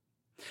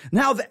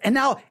 Now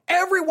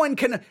everyone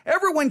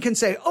can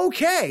say,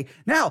 okay,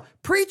 now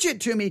preach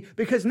it to me,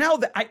 because now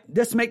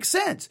this makes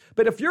sense.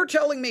 But if you're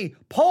telling me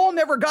Paul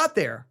never got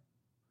there,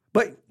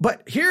 but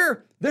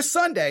here this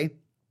Sunday,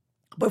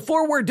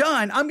 before we're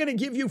done, I'm going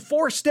to give you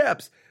 4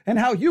 steps and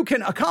how you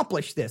can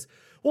accomplish this.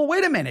 Well,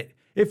 wait a minute.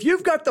 If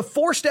you've got the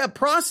 4-step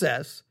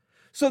process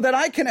so that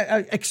I can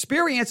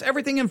experience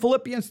everything in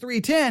Philippians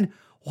 3:10,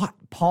 what,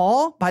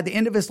 Paul, by the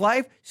end of his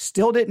life,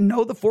 still didn't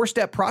know the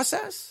 4-step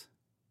process?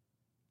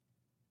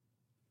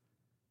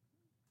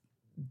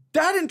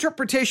 That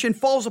interpretation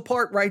falls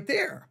apart right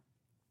there.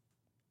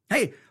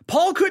 Hey,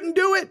 Paul couldn't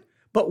do it,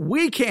 but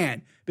we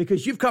can,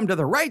 because you've come to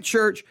the right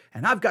church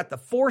and I've got the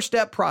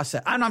 4-step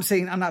process. I'm not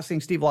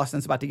saying Steve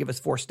Lawson's about to give us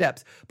 4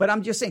 steps, but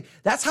I'm just saying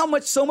that's how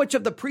much, so much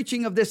of the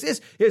preaching of this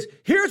is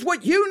here's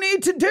what you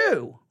need to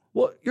do.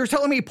 Well, you're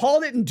telling me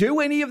Paul didn't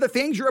do any of the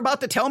things you're about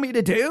to tell me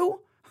to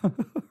do?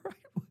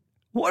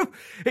 What?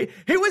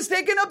 He was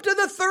taken up to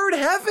the 3rd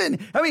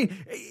heaven. I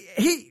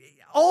mean,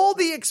 all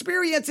the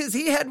experiences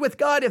he had with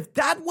God, if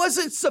that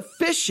wasn't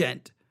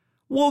sufficient,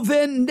 well,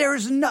 then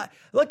there's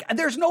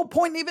no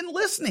point in even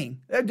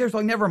listening. There's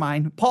like, never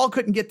mind. Paul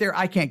couldn't get there.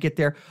 I can't get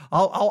there.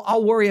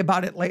 I'll worry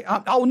about it later.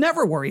 I'll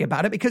never worry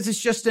about it because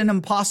it's just an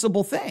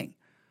impossible thing.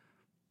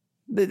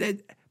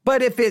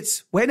 But if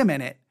it's, wait a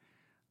minute,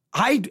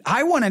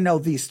 I want to know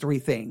these 3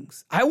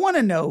 things. I want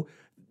to know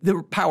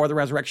the power of the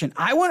resurrection.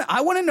 I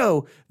want to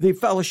know the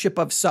fellowship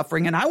of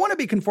suffering, and I want to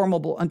be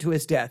conformable unto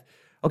his death.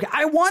 Okay,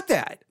 I want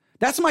that.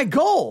 That's my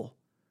goal.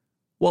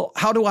 Well,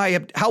 how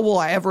will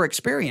I ever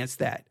experience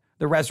that?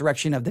 The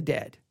resurrection of the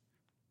dead.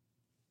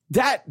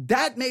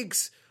 That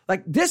makes,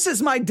 like, this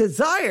is my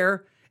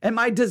desire, and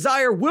my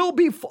desire will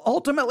be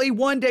ultimately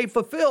one day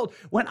fulfilled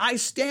when I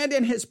stand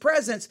in his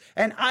presence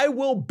and I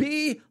will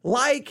be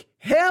like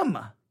him.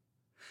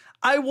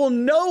 I will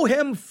know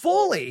him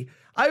fully.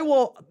 I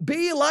will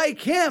be like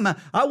him.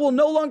 I will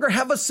no longer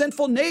have a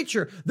sinful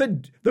nature.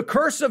 The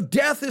curse of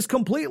death is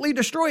completely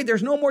destroyed.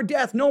 There's no more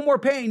death, no more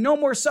pain, no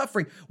more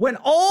suffering. When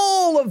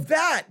all of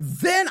that,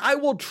 then I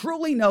will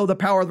truly know the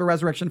power of the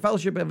resurrection,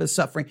 fellowship of his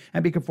suffering,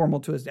 and be conformable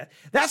to his death.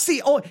 That's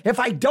the only, if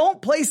I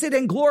don't place it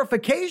in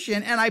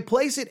glorification and I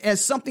place it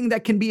as something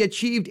that can be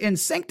achieved in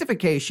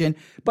sanctification,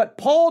 but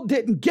Paul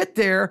didn't get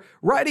there,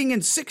 writing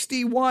in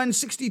 61,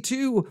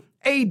 62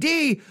 AD,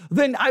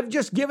 then I've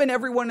just given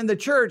everyone in the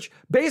church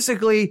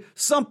basically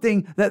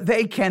something that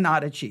they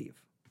cannot achieve.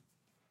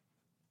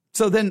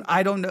 So then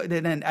I don't know,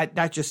 then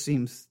that just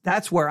seems,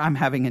 that's where I'm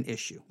having an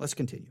issue. Let's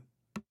continue.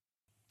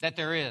 That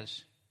there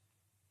is.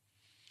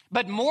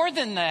 But more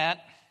than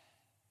that,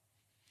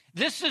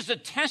 this is a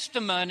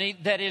testimony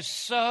that is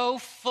so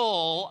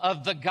full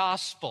of the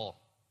gospel.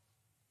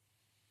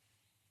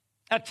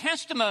 A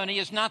testimony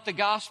is not the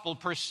gospel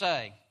per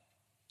se.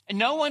 And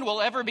no one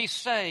will ever be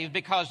saved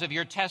because of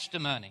your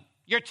testimony.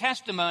 Your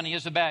testimony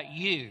is about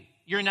you.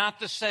 You're not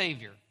the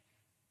Savior.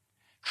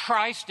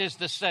 Christ is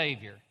the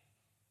Savior.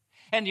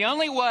 And the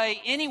only way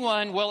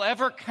anyone will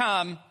ever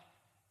come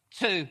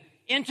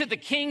into the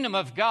kingdom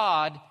of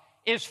God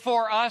is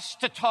for us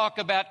to talk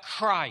about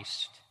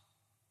Christ.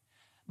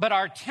 But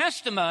our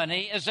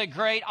testimony is a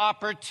great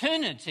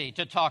opportunity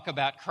to talk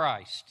about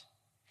Christ.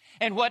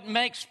 And what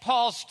makes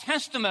Paul's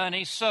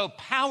testimony so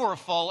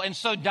powerful and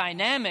so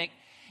dynamic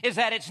is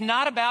that it's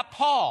not about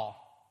Paul.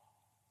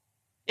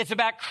 It's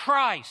about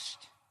Christ.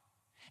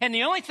 And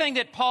the only thing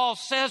that Paul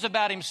says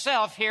about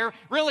himself here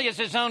really is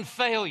his own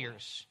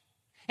failures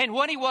and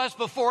what he was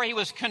before he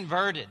was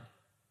converted.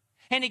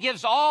 And he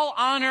gives all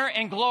honor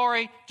and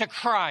glory to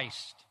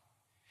Christ.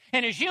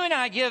 And as you and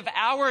I give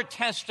our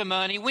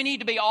testimony, we need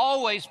to be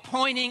always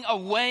pointing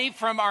away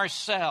from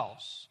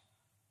ourselves,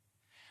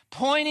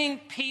 pointing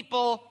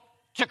people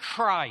to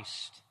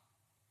Christ.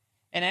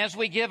 And as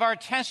we give our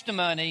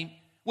testimony,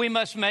 we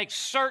must make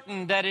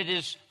certain that it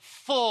is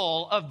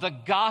full of the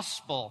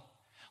gospel,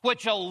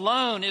 which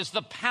alone is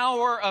the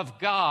power of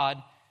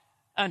God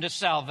unto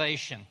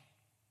salvation.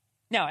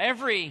 Now,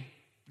 every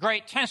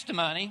great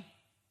testimony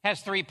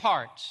has 3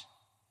 parts.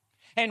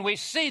 And we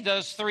see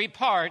those 3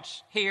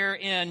 parts here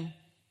in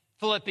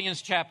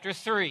Philippians chapter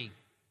 3.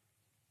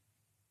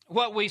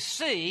 What we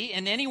see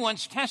in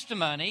anyone's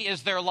testimony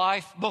is their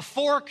life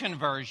before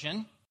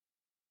conversion.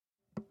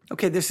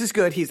 Okay, this is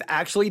good. He's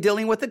actually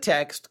dealing with the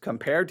text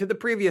compared to the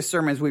previous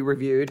sermons we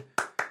reviewed.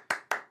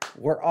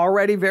 We're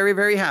already very,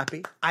 very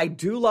happy. I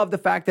do love the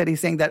fact that he's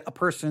saying that a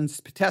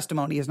person's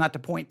testimony is not to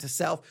point to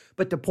self,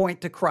 but to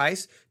point to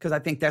Christ, because I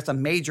think that's a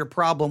major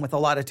problem with a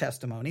lot of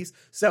testimonies.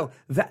 So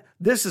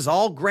this is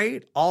all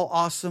great, all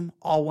awesome,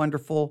 all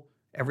wonderful.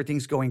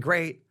 Everything's going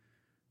great.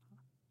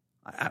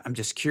 I'm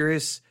just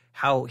curious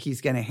how he's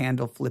going to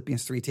handle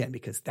Philippians 3:10,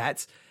 because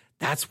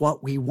That's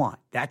what we want.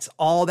 That's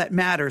all that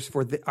matters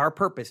for our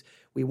purpose.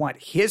 We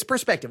want his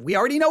perspective. We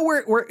already know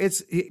where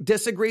it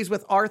disagrees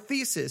with our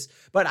thesis,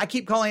 but I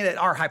keep calling it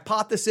our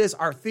hypothesis,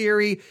 our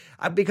theory,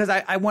 because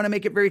I want to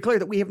make it very clear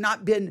that we've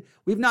not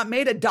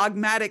made a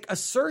dogmatic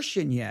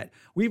assertion yet.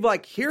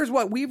 Here's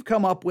what we've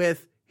come up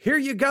with. Here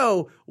you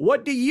go.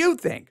 What do you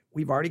think?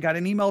 We've already got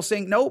an email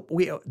saying, nope,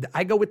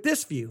 I go with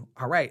this view.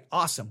 All right,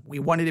 awesome. We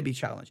wanted to be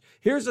challenged.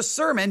 Here's a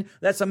sermon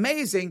that's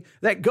amazing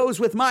that goes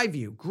with my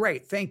view.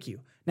 Great, thank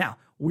you. Now,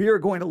 we are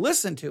going to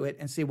listen to it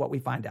and see what we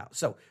find out.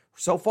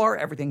 So far,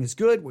 everything is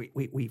good.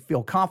 We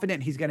feel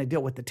confident he's going to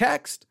deal with the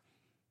text.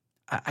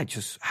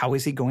 How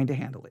is he going to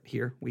handle it?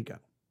 Here we go.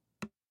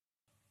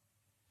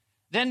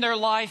 Then their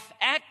life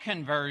at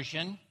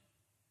conversion,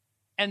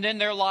 and then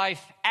their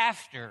life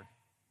after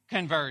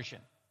conversion.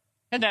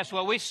 And that's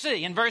what we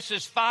see. In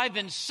verses 5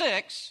 and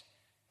 6,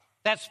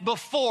 that's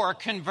before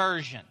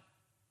conversion.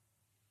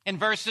 In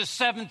verses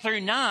 7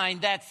 through 9,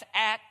 that's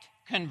at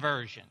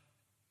conversion.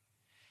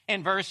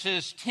 In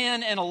verses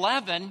 10 and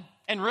 11,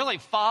 and really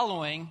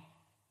following,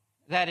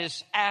 that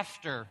is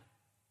after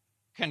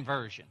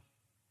conversion.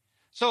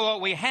 So what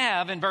we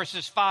have in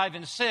verses 5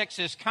 and 6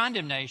 is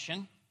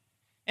condemnation.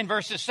 In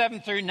verses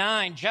 7 through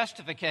 9,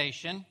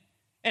 justification.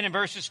 And in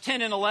verses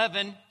 10 and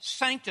 11,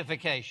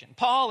 sanctification.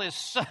 Paul is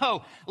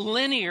so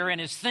linear in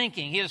his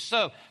thinking. He is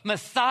so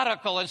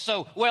methodical and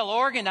so well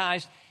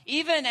organized.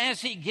 Even as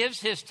he gives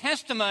his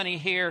testimony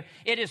here,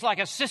 it is like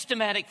a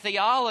systematic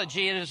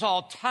theology. It is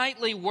all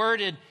tightly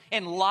worded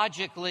and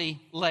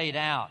logically laid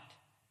out.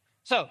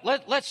 So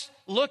let's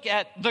look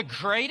at the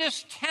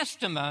greatest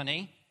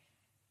testimony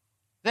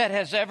that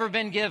has ever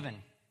been given.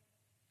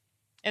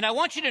 And I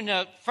want you to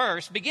note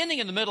first, beginning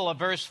in the middle of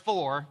verse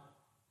 4,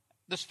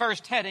 this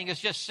first heading is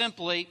just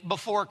simply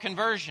before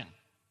conversion.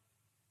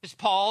 It's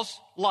Paul's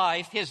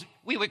life,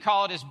 we would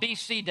call it his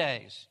BC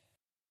days.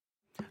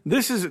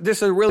 This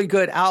is a really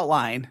good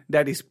outline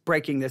that he's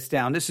breaking this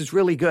down. This is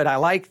really good. I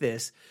like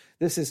this.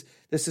 This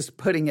is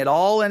putting it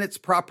all in its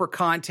proper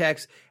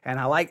context. And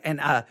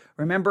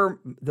remember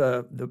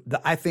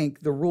I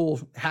think the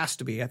rule has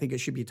to be, I think it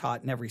should be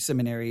taught in every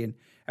seminary and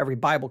every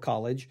Bible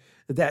college,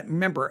 that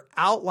remember,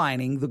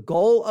 the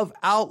goal of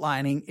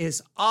outlining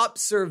is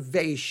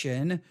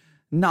observation,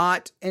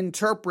 not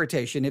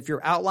interpretation. If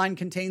your outline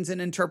contains an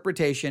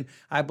interpretation,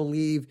 I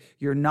believe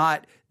you're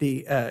not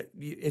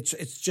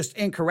it's just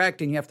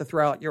incorrect and you have to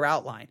throw out your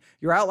outline.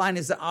 Your outline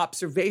is an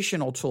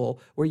observational tool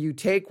where you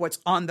take what's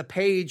on the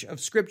page of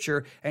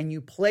Scripture and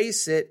you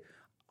place it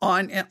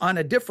on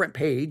a different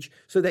page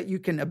so that you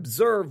can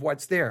observe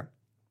what's there.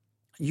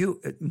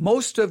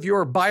 Most of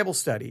your Bible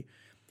study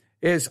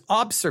is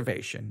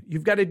observation.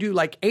 You've got to do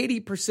like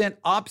 80%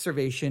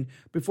 observation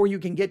before you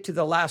can get to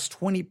the last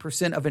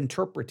 20% of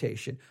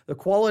interpretation. The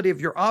quality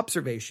of your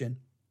observation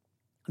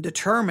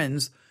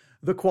determines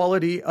the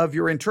quality of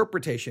your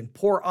interpretation.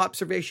 Poor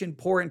observation,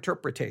 poor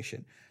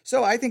interpretation.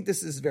 So I think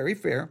this is very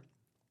fair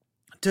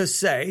to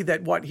say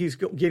that what he's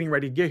getting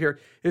ready to get here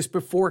is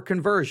before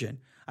conversion.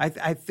 I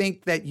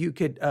think that you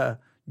could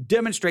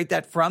demonstrate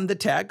that from the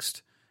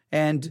text.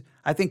 And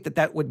I think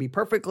that would be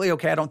perfectly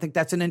okay. I don't think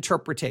that's an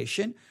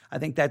interpretation. I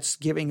think that's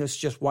giving us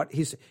just what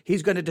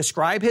he's going to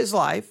describe his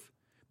life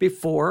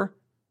before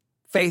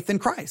faith in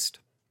Christ,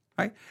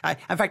 right?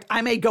 In fact,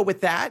 I may go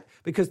with that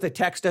because the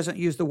text doesn't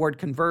use the word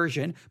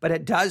conversion, but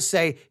it does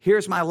say,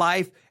 here's my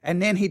life.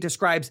 And then he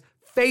describes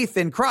faith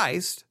in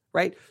Christ,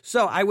 right?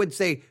 So I would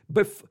say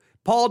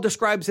Paul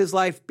describes his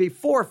life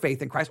before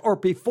faith in Christ or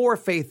before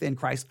faith in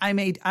Christ. I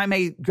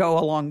may go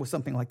along with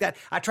something like that.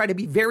 I try to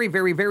be very,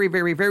 very, very,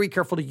 very, very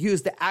careful to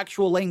use the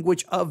actual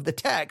language of the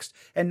text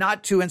and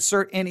not to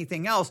insert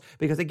anything else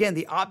because, again,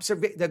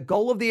 the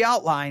goal of the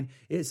outline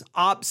is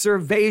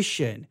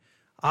observation.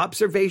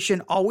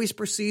 Observation always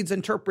precedes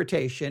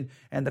interpretation,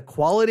 and the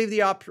quality of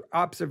the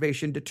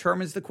observation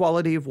determines the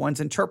quality of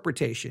one's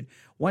interpretation.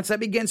 Once that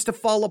begins to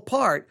fall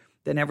apart,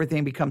 then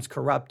everything becomes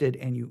corrupted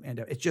and you end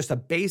up. It's just a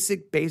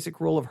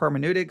basic rule of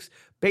hermeneutics,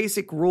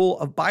 basic rule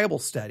of Bible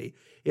study.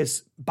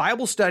 It's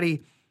Bible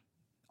study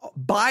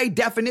by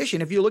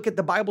definition. If you look at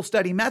the Bible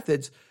study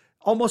methods,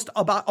 almost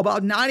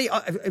about 90,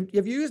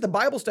 if you use the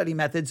Bible study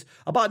methods,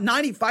 about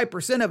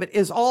 95% of it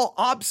is all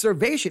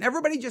observation.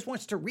 Everybody just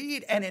wants to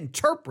read and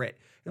interpret.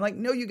 And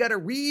no, you got to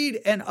read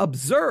and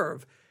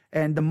observe.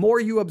 And the more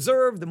you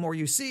observe, the more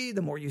you see,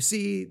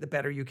 the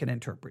better you can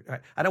interpret. Right?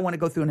 I don't want to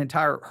go through an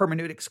entire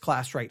hermeneutics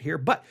class right here,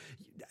 but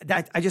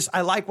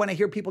I like when I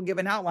hear people give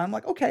an outline. I'm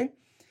like, okay,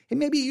 he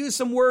maybe used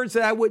some words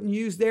that I wouldn't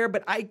use there,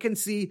 but I can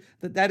see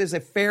that is a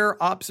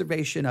fair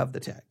observation of the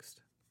text.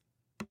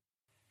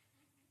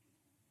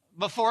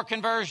 Before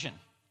conversion,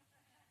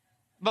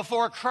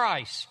 before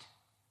Christ.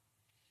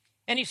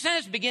 And he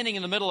says, beginning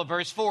in the middle of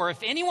verse 4,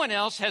 if anyone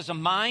else has a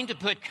mind to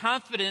put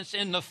confidence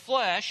in the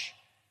flesh,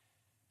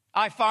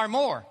 I far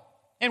more.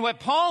 And what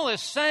Paul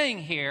is saying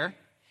here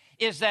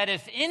is that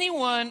if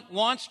anyone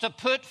wants to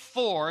put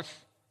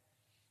forth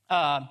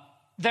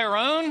their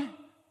own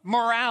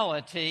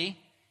morality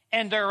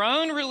and their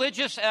own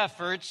religious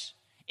efforts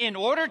in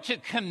order to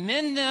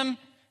commend them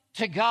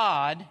to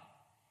God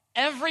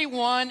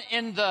everyone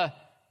in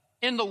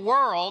the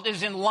world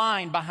is in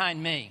line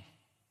behind me,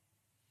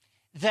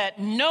 that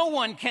no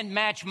one can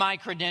match my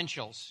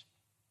credentials.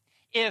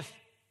 If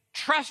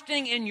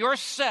trusting in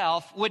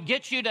yourself would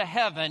get you to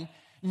heaven,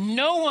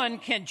 no one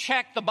can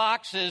check the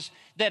boxes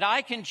that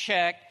I can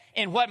check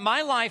in what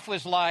my life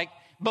was like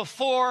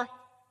before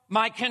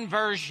my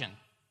conversion.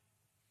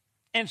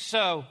 And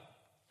so,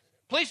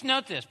 please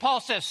note this. Paul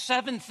says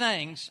 7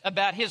 things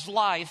about his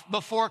life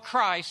before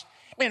Christ,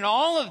 and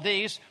all of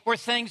these were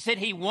things that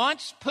he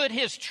once put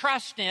his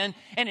trust in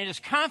and his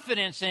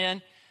confidence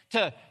in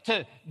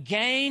to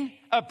gain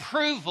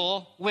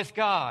approval with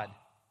God.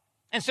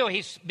 And so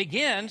he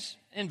begins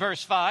in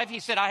verse 5. He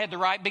said, I had the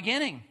right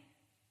beginning.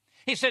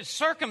 He said,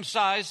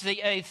 circumcised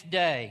the 8th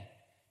day.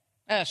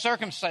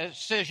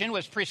 Circumcision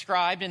was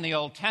prescribed in the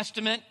Old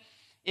Testament.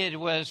 It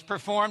was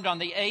performed on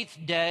the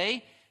 8th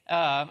day,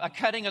 a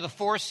cutting of the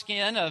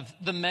foreskin of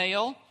the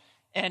male,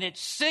 and it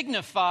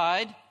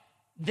signified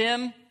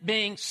them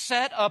being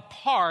set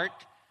apart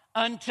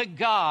unto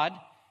God.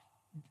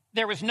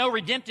 There was no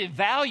redemptive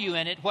value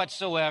in it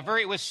whatsoever.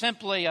 It was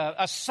simply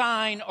a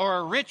sign or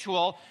a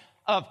ritual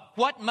of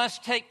what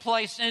must take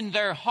place in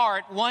their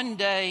heart one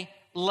day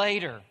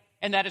later.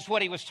 And that is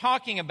what he was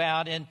talking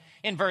about in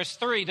verse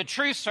 3. The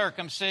true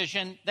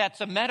circumcision, that's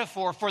a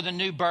metaphor for the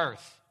new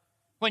birth,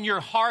 when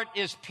your heart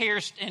is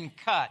pierced and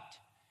cut.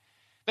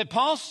 But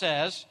Paul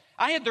says,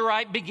 I had the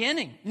right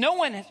beginning. No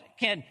one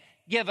can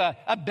give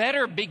a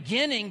better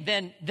beginning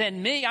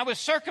than me. I was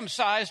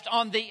circumcised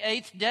on the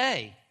 8th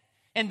day.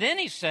 And then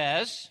he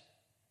says,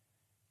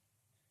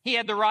 he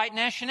had the right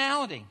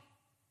nationality,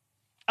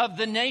 of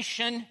the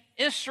nation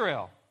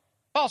Israel.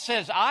 Paul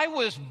says, I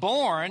was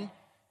born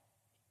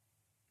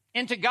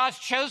into God's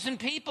chosen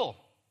people,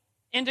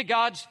 into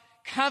God's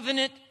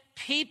covenant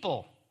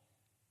people.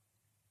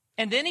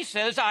 And then he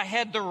says, I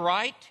had the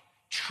right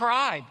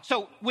tribe.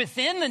 So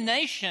within the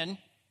nation,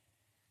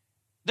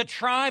 the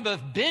tribe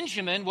of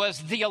Benjamin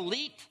was the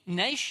elite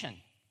nation.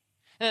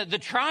 The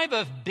tribe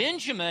of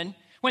Benjamin,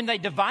 when they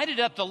divided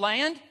up the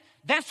land,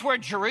 that's where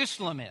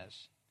Jerusalem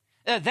is.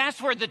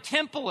 That's where the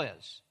temple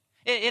is.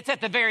 It's at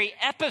the very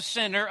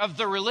epicenter of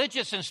the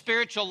religious and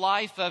spiritual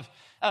life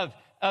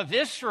of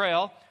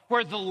Israel,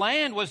 where the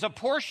land was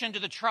apportioned to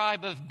the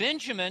tribe of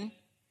Benjamin.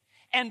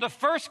 And the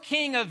first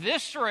king of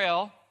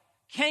Israel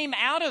came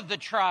out of the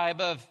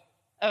tribe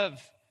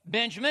of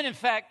Benjamin. In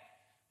fact,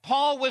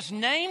 Paul was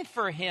named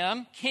for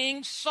him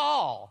King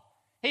Saul.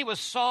 He was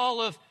Saul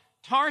of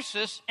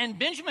Tarsus, and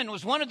Benjamin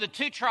was one of the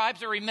 2 tribes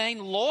that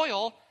remained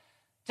loyal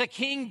to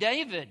King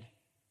David.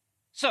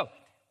 So,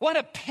 what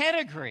a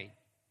pedigree.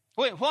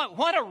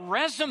 What a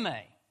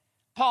resume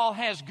Paul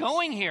has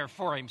going here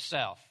for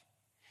himself.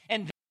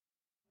 And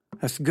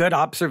that's good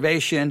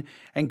observation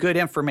and good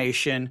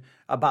information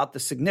about the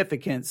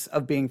significance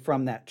of being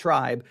from that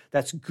tribe.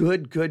 That's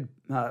good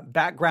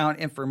background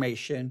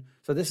information.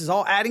 So this is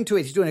all adding to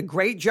it. He's doing a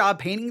great job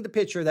painting the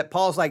picture that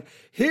Paul's like,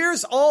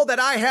 here's all that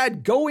I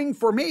had going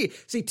for me.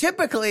 See,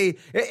 typically,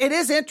 it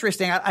is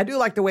interesting. I do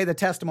like the way the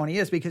testimony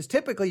is, because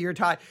typically you're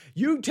taught,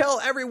 you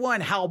tell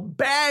everyone how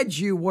bad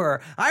you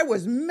were. I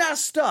was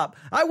messed up.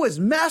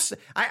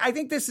 I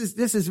think this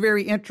is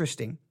very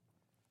interesting.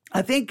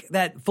 I think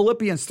that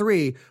Philippians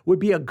 3 would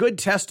be a good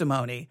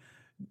testimony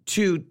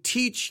to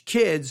teach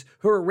kids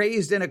who are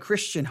raised in a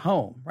Christian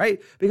home, right?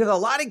 Because a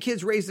lot of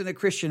kids raised in a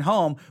Christian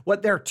home,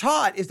 what they're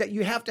taught is that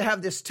you have to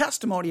have this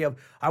testimony of,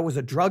 I was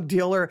a drug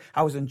dealer,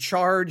 I was in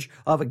charge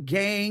of a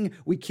gang,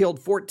 we killed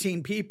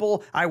 14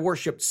 people, I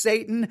worshiped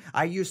Satan,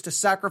 I used to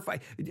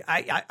sacrifice,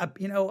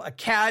 a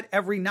cat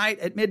every night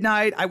at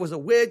midnight, I was a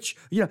witch.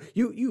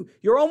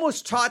 You're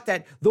almost taught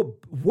that the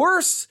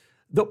worse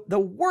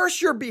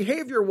your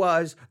behavior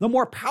was, the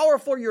more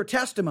powerful your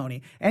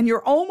testimony. And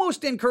you're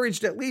almost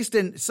encouraged, at least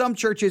in some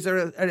churches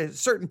at a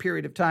certain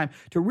period of time,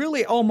 to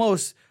really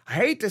almost, I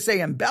hate to say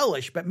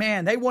embellish, but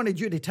man, they wanted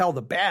you to tell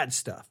the bad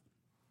stuff.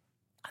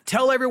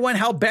 Tell everyone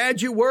how bad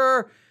you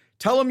were,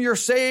 tell them you're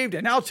saved,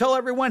 and now tell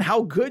everyone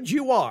how good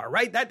you are,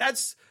 right?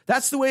 That's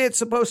the way it's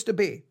supposed to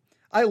be.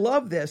 I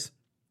love this,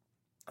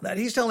 that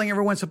he's telling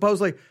everyone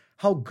supposedly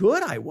how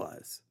good I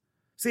was.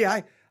 See,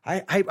 I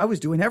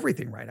was doing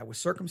everything right. I was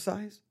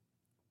circumcised.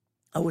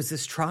 I was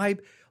this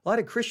tribe. A lot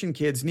of Christian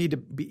kids need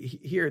to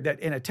hear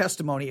that in a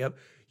testimony of,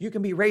 you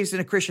can be raised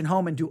in a Christian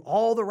home and do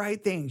all the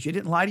right things. You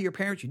didn't lie to your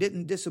parents. You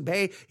didn't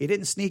disobey. You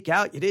didn't sneak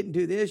out. You didn't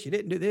do this. You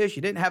didn't do this.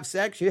 You didn't have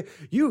sex.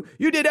 You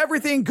did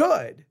everything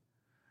good.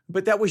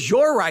 But that was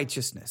your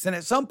righteousness. And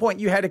at some point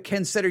you had to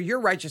consider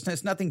your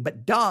righteousness nothing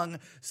but dung,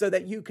 so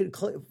that you could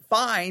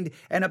find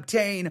and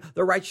obtain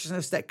the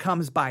righteousness that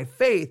comes by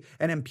faith,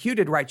 and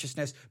imputed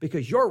righteousness,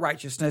 because your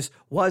righteousness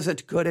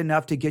wasn't good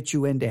enough to get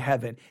you into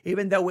heaven.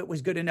 Even though it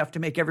was good enough to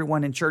make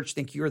everyone in church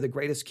think you're the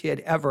greatest kid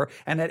ever,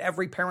 and that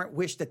every parent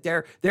wished that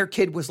their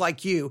kid was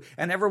like you,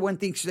 and everyone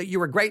thinks that you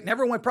were great, and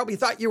everyone probably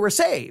thought you were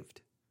saved.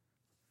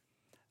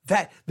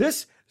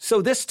 This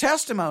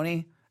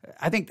testimony,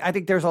 I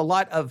think there's a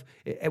lot of,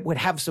 it would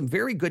have some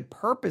very good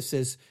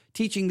purposes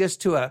teaching this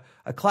to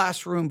a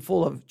classroom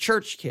full of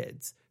church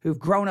kids, who've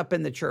grown up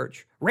in the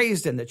church,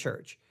 raised in the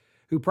church,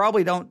 who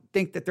probably don't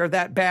think that they're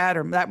that bad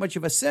or that much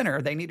of a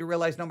sinner. They need to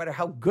realize no matter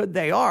how good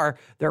they are,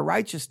 their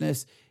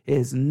righteousness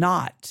is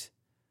not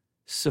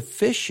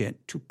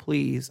sufficient to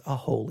please a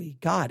holy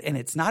God. And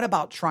it's not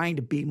about trying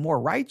to be more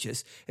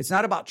righteous. It's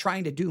not about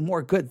trying to do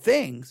more good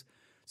things.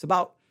 It's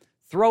about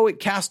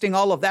casting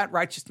all of that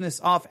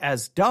righteousness off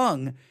as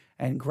dung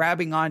and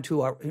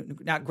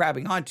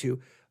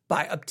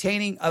by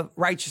obtaining a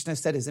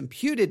righteousness that is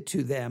imputed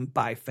to them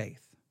by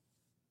faith.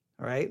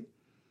 All right?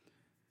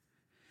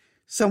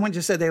 Someone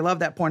just said they love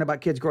that point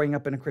about kids growing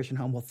up in a Christian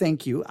home. Well,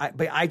 thank you.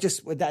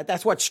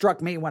 That's what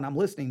struck me when I'm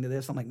listening to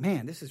this. I'm like,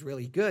 man, this is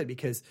really good,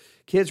 because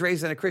kids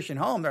raised in a Christian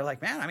home, they're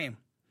like, man, I mean,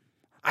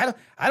 I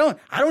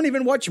don't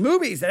even watch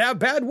movies that have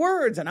bad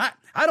words, and I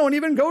don't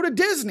even go to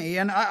Disney,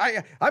 and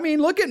I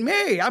mean, look at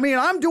me. I mean,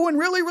 I'm doing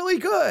really, really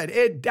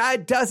good.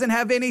 That doesn't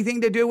have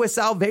anything to do with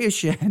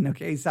salvation.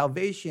 Okay,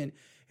 salvation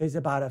is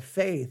about a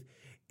faith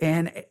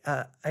in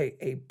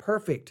a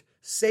perfect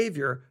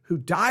Savior who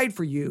died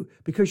for you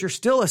because you're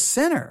still a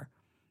sinner.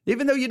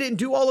 Even though you didn't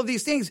do all of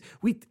these things,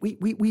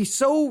 we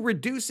so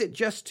reduce it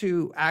just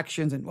to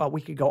actions, and well, we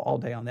could go all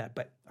day on that,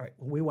 but all right,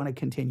 we want to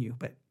continue.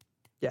 But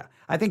yeah,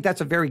 I think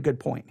that's a very good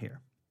point here.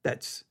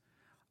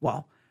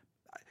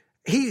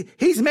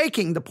 He's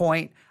making the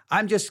point.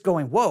 I'm just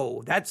going,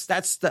 whoa,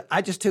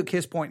 I just took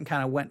his point and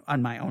kind of went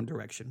on my own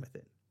direction with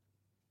it.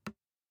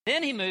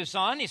 Then he moves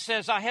on. He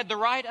says, I had the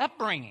right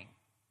upbringing.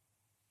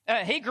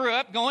 He grew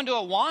up going to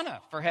Awana,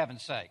 for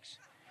heaven's sakes.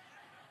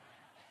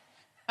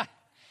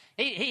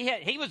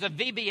 He was a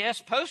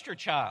VBS poster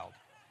child.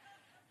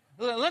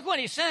 Look what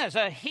he says,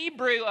 a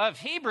Hebrew of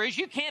Hebrews.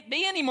 You can't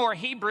be any more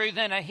Hebrew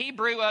than a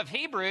Hebrew of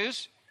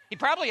Hebrews. He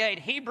probably ate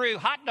Hebrew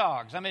hot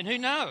dogs. I mean, who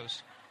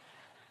knows?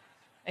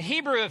 A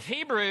Hebrew of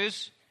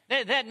Hebrews,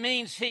 that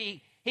means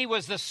he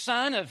was the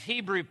son of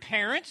Hebrew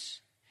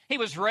parents. He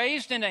was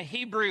raised in a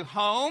Hebrew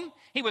home.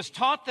 He was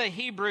taught the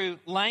Hebrew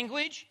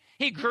language.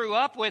 He grew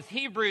up with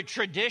Hebrew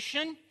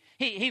tradition.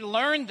 He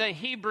learned the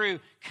Hebrew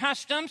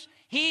customs.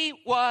 He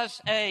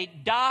was a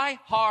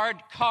die-hard,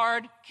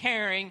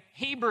 card-carrying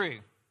Hebrew.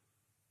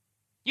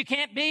 You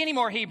can't be any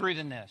more Hebrew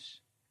than this.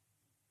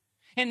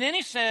 And then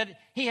he said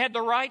he had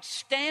the right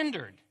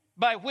standard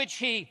by which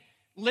he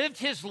lived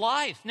his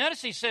life.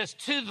 Notice he says,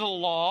 to the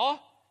law,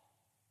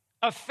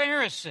 a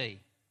Pharisee.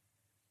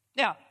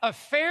 Now, a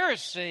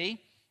Pharisee,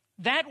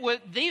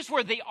 these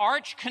were the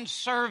arch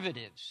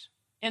conservatives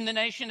in the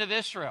nation of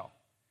Israel.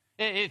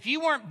 If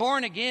you weren't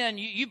born again,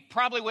 you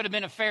probably would have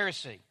been a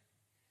Pharisee,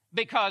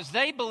 because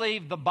they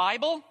believed the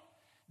Bible.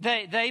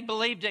 They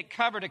believed it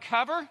cover to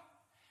cover.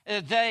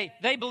 They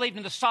believed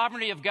in the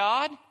sovereignty of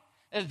God.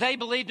 They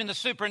believed in the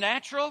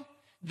supernatural.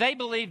 They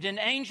believed in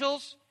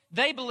angels.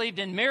 They believed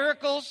in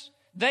miracles.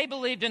 They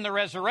believed in the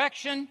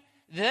resurrection.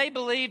 They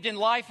believed in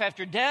life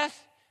after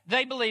death.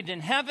 They believed in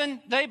heaven.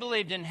 They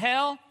believed in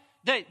hell.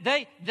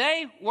 They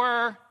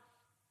were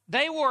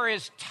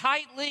as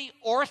tightly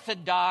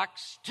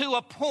orthodox to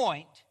a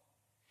point.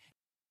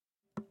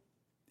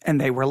 And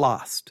they were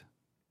lost,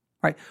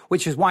 right?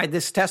 Which is why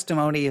this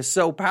testimony is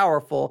so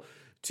powerful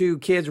to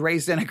kids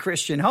raised in a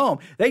Christian home.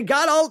 They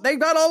got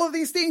all of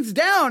these things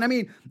down. I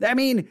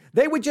mean,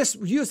 they would just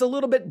use a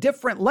little bit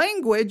different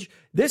language.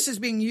 This is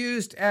being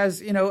used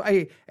as,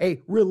 a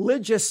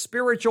religious,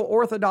 spiritual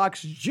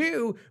Orthodox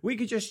Jew. We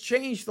could just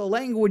change the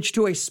language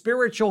to a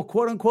spiritual,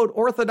 quote unquote,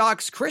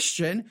 Orthodox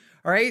Christian.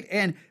 All right.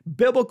 And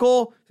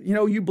biblical,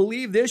 you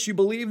believe this, you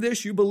believe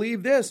this, you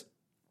believe this.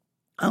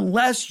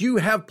 Unless you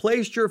have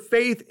placed your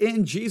faith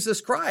in Jesus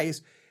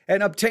Christ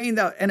and obtained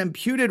an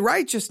imputed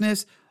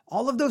righteousness,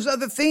 all of those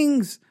other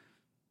things,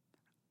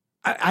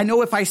 I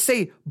know if I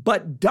say,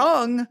 but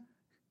dung,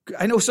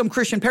 I know some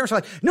Christian parents are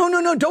like,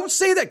 no, don't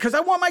say that, because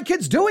I want my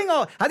kids doing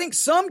all. I think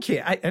some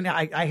kids,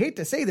 I hate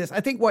to say this,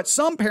 I think what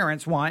some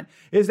parents want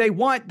is they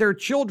want their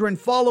children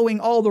following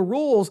all the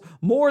rules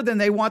more than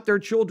they want their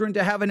children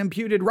to have an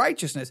imputed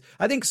righteousness.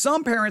 I think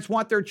some parents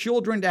want their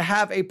children to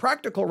have a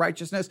practical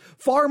righteousness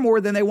far more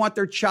than they want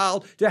their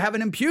child to have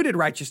an imputed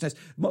righteousness.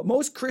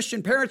 Most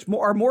Christian parents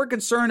are more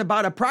concerned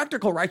about a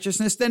practical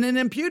righteousness than an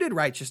imputed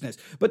righteousness.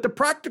 But the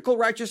practical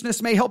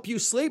righteousness may help you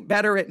sleep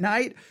better at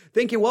night,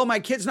 thinking, well, my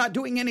kid's not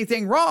doing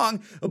anything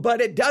wrong, but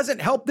it doesn't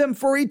help them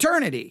for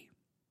eternity.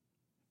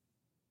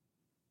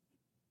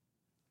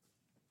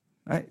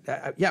 Right?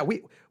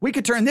 We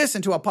could turn this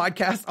into a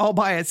podcast all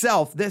by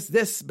itself.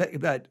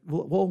 But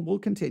we'll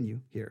continue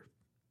here.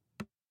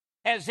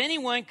 As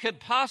anyone could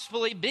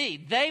possibly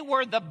be, they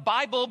were the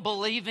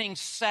Bible-believing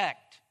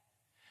sect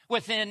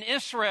within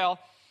Israel,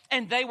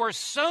 and they were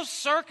so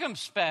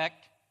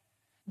circumspect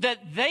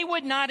that they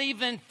would not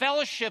even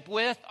fellowship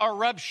with or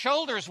rub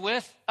shoulders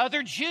with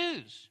other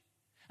Jews.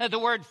 The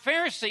word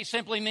Pharisee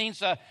simply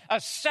means a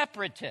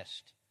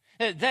separatist.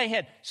 They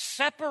had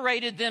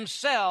separated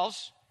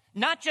themselves,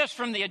 not just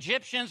from the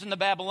Egyptians and the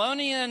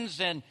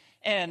Babylonians and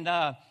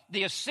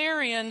the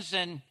Assyrians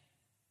and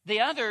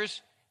the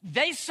others.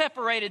 They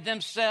separated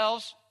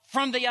themselves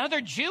from the other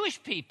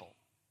Jewish people.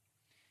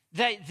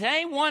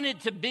 They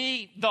wanted to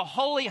be the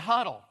holy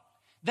huddle.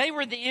 They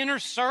were the inner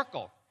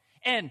circle.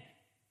 And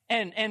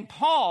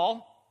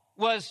Paul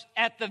was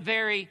at the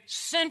very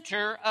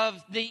center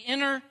of the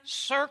inner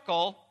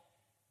circle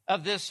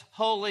of this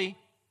holy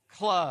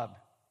club.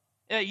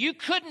 You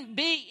couldn't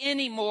be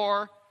any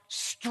more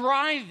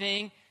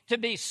striving to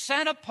be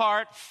set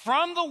apart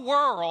from the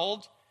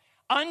world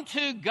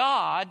unto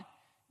God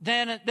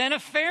than a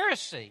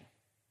Pharisee.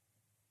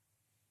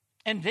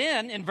 And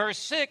then in verse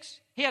 6,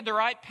 he had the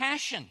right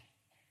passion.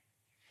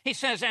 He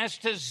says, as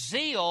to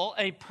zeal,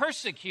 a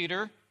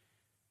persecutor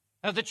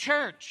of the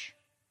church.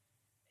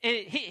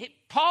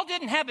 Paul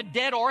didn't have a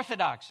dead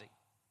orthodoxy.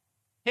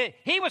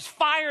 He was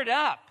fired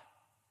up.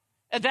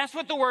 That's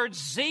what the word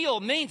zeal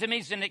means. It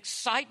means an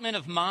excitement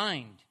of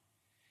mind.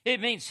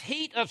 It means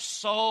heat of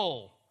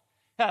soul.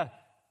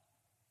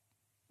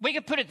 We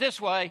could put it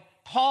this way.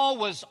 Paul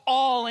was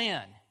all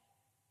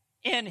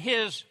in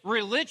his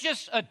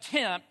religious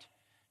attempt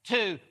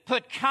to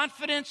put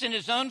confidence in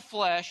his own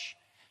flesh,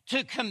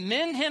 to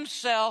commend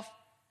himself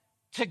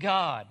to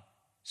God.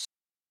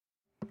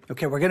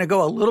 Okay, we're going to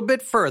go a little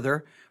bit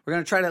further. We're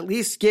going to try to at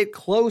least get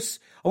close.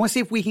 I want to see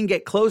if we can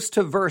get close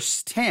to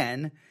verse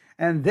 10.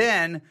 And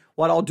then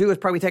what I'll do is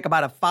probably take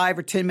about a 5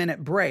 or 10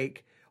 minute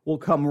break. We'll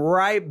come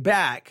right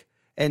back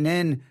and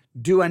then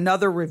do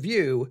another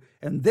review.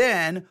 And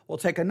then we'll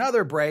take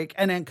another break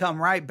and then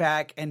come right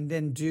back and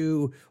then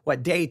do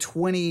day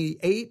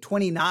 28,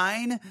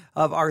 29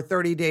 of our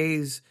 30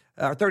 days,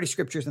 30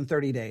 scriptures in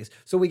 30 days.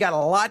 So we got a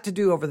lot to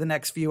do over the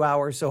next few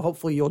hours. So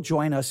hopefully you'll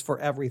join us for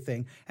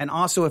everything. And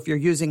also, if you're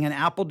using an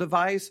Apple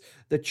device,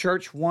 the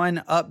Church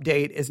One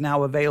update is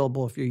now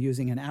available if you're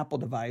using an Apple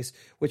device,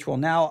 which will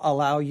now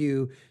allow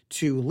you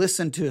to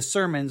listen to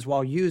sermons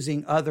while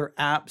using other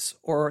apps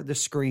or the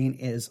screen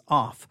is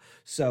off.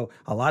 So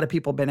a lot of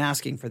people have been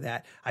asking for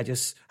that.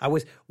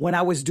 When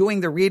I was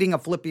doing the reading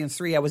of Philippians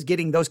 3, I was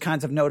getting those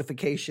kinds of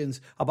notifications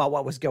about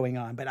what was going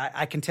on. But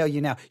I can tell you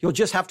now, you'll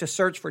just have to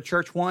search for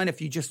Church One. If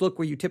you just look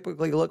where you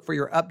typically look for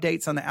your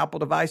updates on the Apple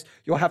device,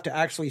 you'll have to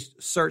actually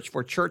search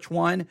for Church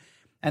One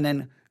and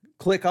then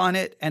click on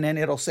it, and then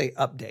it'll say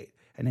update,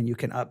 and then you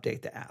can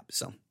update the app.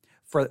 So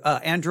for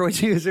Android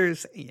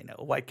users,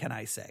 what can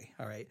I say?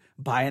 All right,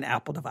 buy an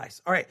Apple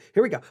device. All right,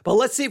 here we go. But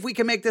let's see if we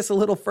can make this a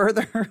little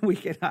further.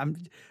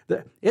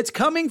 It's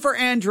coming for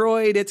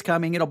Android. It's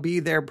coming. It'll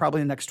be there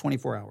probably in the next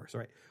 24 hours.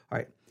 All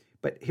right.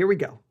 But here we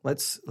go.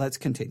 Let's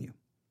continue.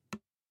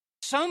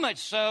 So much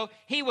so,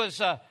 he was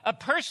a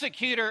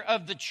persecutor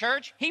of the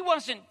church. He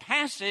wasn't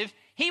passive.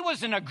 He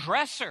was an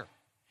aggressor.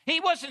 He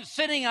wasn't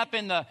sitting up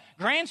in the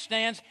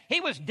grandstands.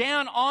 He was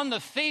down on the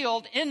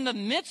field in the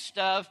midst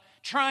of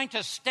trying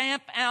to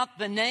stamp out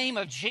the name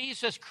of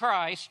Jesus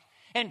Christ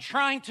and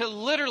trying to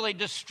literally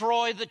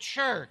destroy the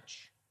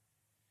church.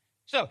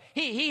 So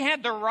he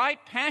had the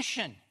right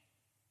passion.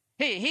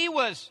 He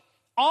was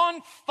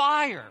on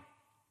fire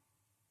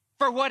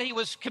for what he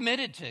was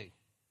committed to.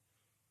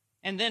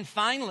 And then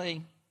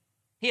finally,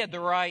 he had the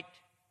right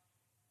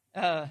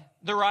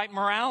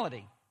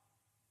morality.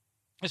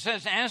 It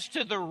says, as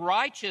to the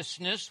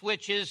righteousness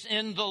which is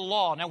in the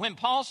law. Now, when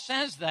Paul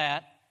says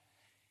that,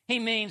 he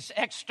means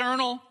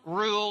external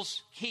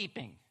rules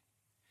keeping.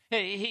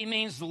 He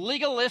means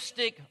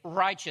legalistic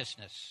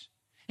righteousness.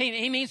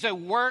 He means a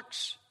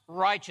works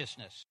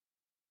righteousness.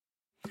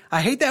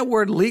 I hate that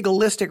word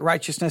legalistic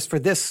righteousness for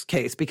this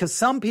case, because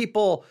some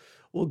people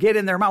will get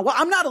in their mind, well,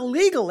 I'm not a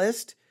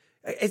legalist.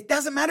 It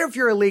doesn't matter if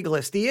you're a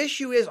legalist. The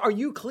issue is, are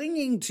you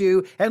clinging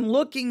to and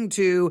looking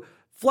to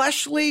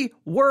fleshly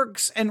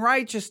works and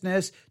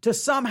righteousness to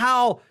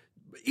somehow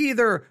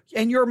either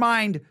in your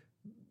mind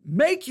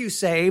make you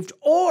saved,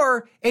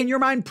 or in your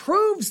mind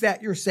proves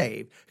that you're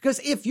saved? Because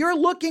if you're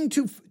looking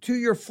to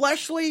your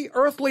fleshly,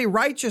 earthly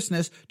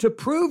righteousness to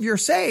prove you're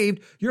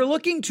saved, you're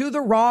looking to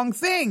the wrong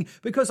thing,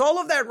 because all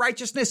of that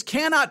righteousness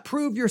cannot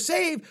prove you're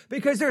saved,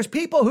 because there's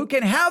people who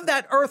can have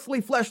that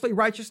earthly, fleshly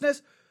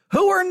righteousness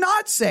who are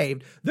not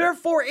saved.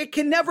 Therefore, it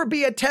can never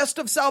be a test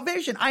of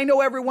salvation. I know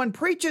everyone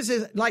preaches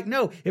is like,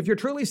 no, if you're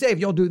truly saved,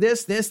 you'll do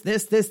this,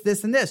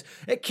 and this.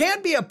 It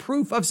can't be a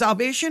proof of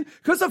salvation,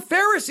 because the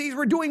Pharisees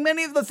were doing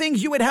many of the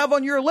things you would have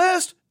on your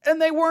list,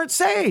 and they weren't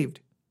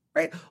saved.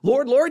 Right?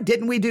 Lord,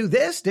 didn't we do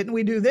this? Didn't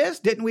we do this?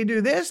 Didn't we do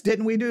this?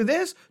 Didn't we do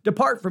this?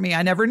 Depart from me,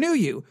 I never knew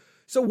you.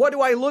 So what do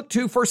I look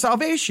to for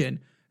salvation?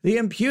 The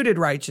imputed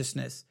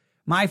righteousness.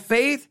 My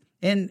faith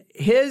in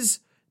his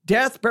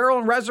death, burial,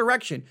 and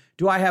resurrection.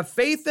 Do I have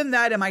faith in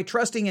that? Am I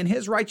trusting in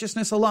his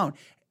righteousness alone?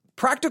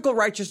 Practical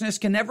righteousness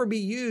can never be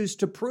used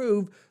to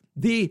prove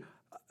the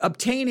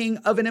obtaining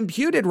of an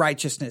imputed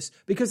righteousness,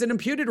 because an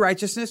imputed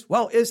righteousness,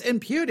 is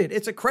imputed.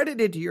 It's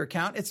accredited to your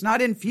account. It's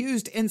not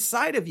infused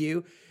inside of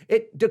you.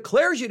 It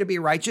declares you to be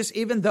righteous,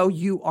 even though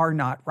you are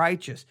not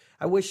righteous.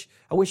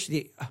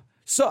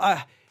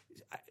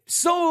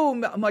 So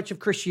much of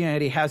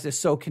Christianity has this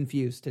so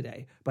confused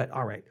today. But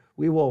all right,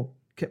 we will.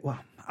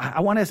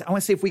 I want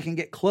to see if we can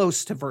get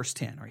close to verse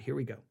 10. All right, here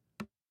we go.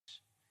 And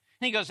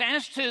he goes,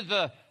 as to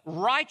the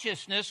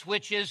righteousness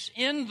which is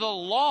in the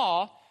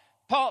law,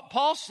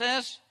 Paul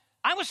says,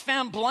 I was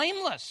found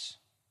blameless.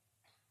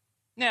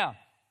 Now,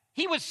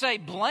 he would say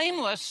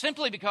blameless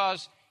simply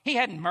because he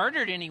hadn't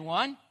murdered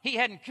anyone. He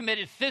hadn't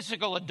committed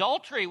physical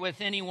adultery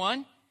with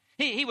anyone.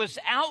 He was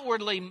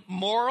outwardly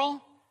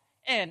moral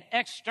and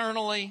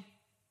externally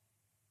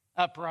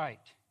upright.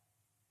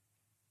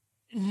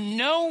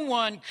 No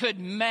one could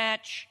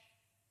match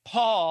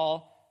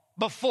Paul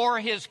before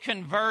his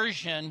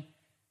conversion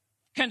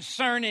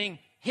concerning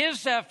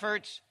his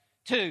efforts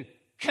to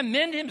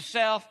commend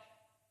himself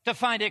to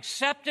find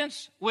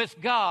acceptance with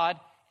God.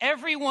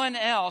 Everyone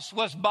else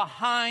was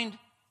behind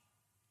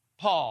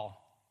Paul.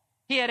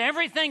 He had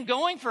everything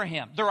going for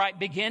him. The right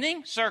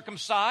beginning,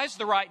 circumcised,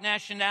 the right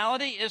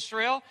nationality,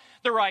 Israel,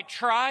 the right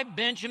tribe,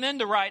 Benjamin,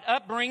 the right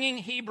upbringing,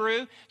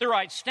 Hebrew, the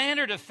right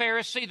standard of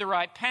Pharisee, the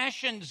right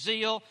passion,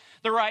 zeal,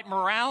 the right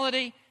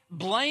morality,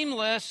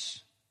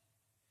 blameless.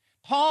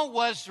 Paul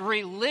was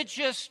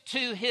religious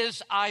to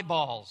his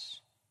eyeballs.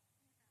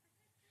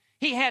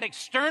 He had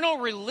external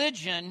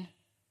religion,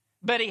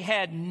 but he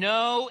had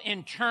no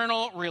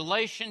internal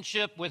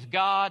relationship with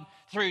God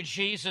through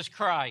Jesus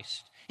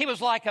Christ. He was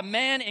like a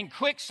man in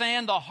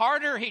quicksand. The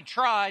harder he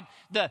tried,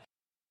 the...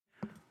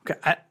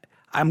 Okay,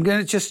 I'm going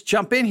to just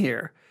jump in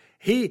here.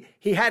 He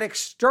had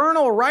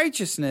external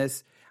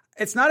righteousness.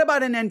 It's not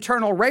about an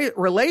internal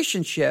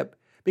relationship.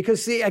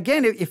 Because, see,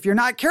 again, if you're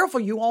not careful,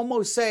 you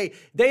almost say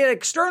they had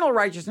external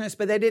righteousness,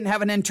 but they didn't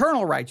have an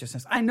internal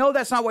righteousness. I know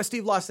that's not what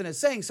Steve Lawson is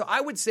saying, so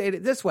I would say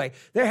it this way.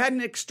 They had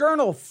an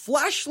external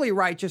fleshly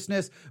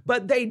righteousness,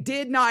 but they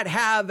did not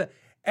have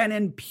an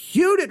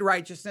imputed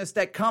righteousness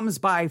that comes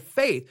by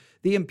faith.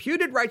 The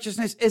imputed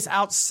righteousness is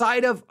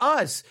outside of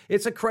us.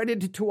 It's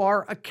accredited to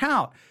our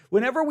account.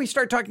 Whenever we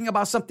start talking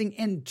about something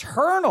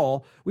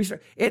internal,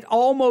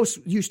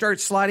 you start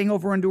sliding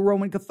over into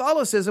Roman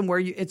Catholicism, where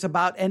it's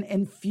about an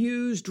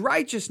infused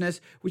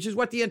righteousness, which is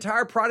what the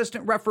entire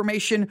Protestant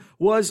Reformation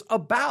was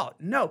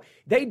about. No,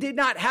 they did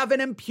not have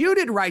an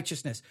imputed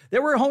righteousness. They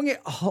were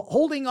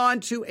holding on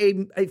to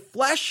a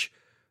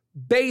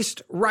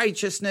flesh-based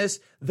righteousness.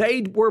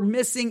 They were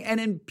missing an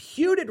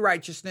imputed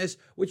righteousness,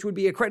 which would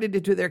be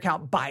accredited to their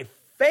account by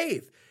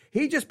faith.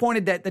 He just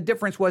pointed that the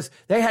difference was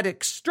they had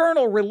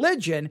external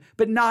religion,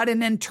 but not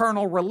an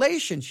internal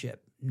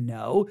relationship.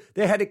 No,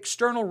 they had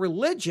external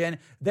religion.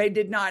 They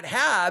did not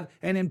have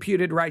an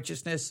imputed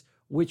righteousness,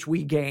 which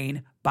we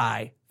gain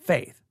by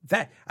faith.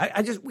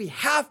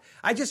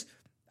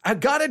 I've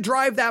got to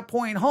drive that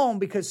point home,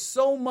 because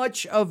so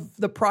much of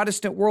the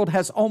Protestant world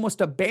has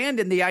almost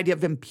abandoned the idea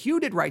of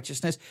imputed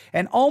righteousness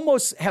and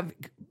almost have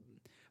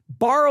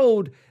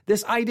borrowed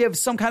this idea of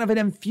some kind of an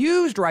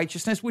infused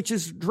righteousness, which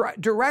is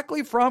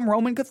directly from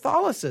Roman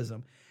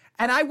Catholicism.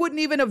 And I wouldn't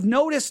even have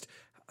noticed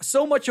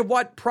so much of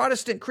what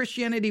Protestant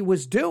Christianity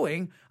was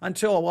doing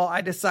until,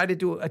 I decided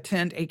to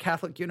attend a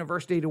Catholic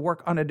university to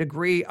work on a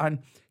degree on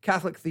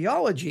Catholic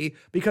theology,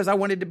 because I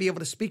wanted to be able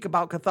to speak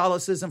about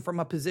Catholicism from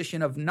a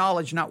position of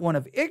knowledge, not one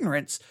of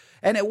ignorance.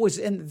 And it was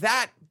in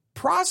that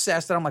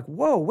process that I'm like,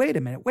 whoa, wait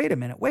a minute.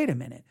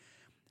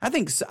 I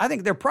think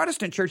there are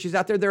Protestant churches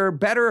out there that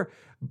are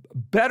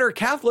better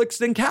Catholics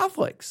than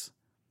Catholics.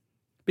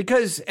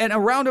 Because in a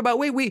roundabout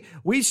way,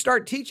 we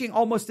start teaching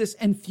almost this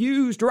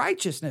infused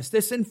righteousness.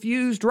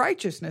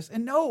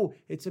 And no,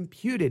 it's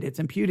imputed.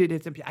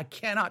 I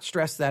cannot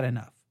stress that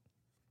enough.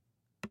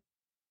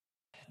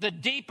 The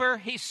deeper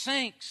he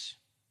sinks.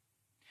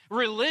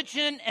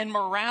 Religion and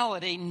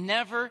morality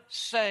never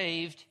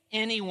saved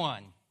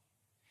anyone.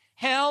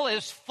 Hell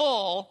is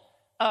full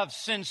of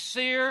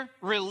sincere,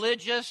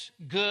 religious,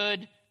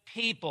 good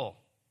people.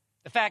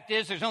 The fact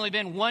is, there's only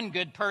been one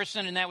good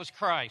person, and that was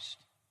Christ.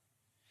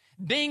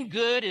 Being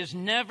good is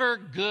never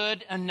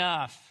good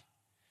enough,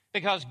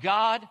 because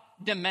God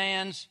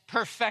demands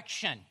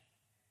perfection.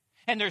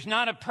 And there's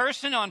not a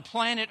person on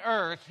planet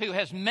Earth who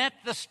has met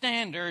the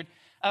standard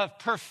of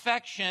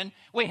perfection.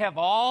 We have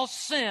all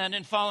sinned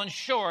and fallen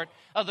short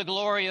of the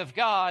glory of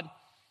God.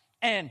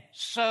 And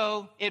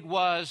so it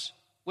was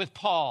with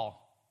Paul.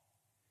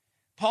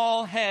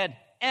 Paul had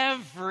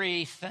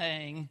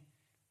everything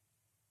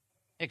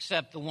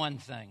except the one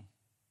thing.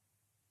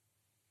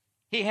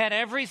 He had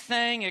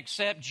everything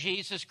except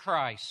Jesus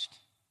Christ.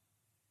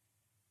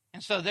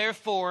 And so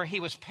therefore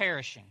he was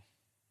perishing.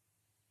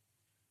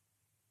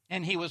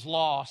 And he was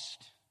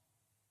lost.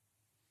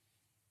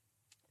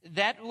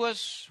 That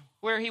was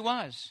where he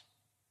was.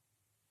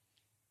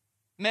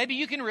 Maybe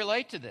you can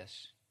relate to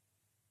this.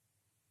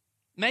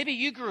 Maybe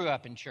you grew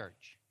up in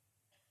church.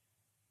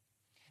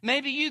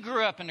 Maybe you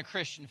grew up in a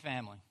Christian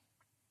family.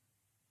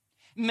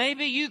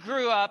 Maybe you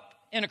grew up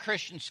in a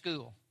Christian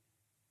school.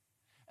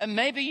 And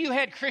maybe you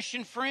had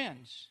Christian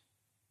friends.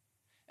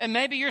 And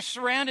maybe you're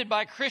surrounded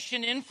by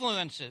Christian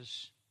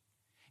influences.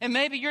 And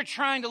maybe you're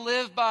trying to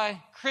live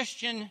by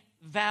Christian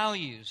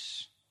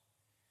values.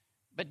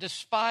 But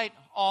despite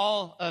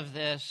all of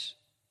this,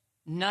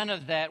 none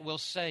of that will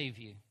save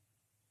you.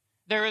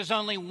 There is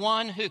only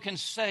one who can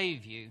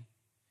save you,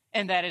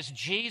 and that is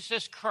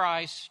Jesus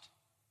Christ,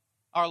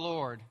 our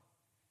Lord.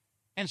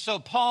 And so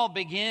Paul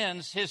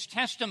begins his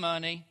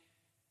testimony,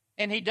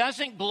 and he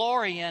doesn't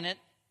glory in it.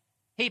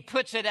 He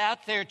puts it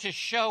out there to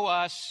show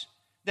us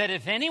that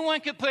if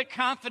anyone could put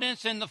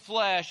confidence in the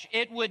flesh,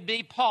 it would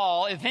be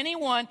Paul. If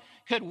anyone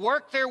could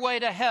work their way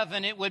to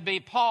heaven, it would be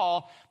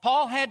Paul.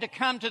 Paul had to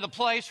come to the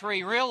place where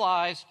he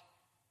realized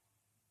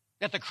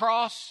that the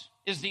cross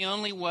is the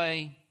only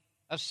way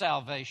of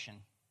salvation.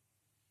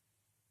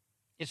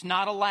 It's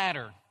not a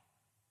ladder.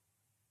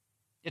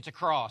 It's a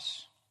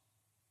cross.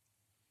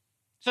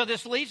 So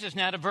this leads us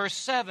now to verse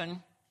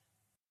 7.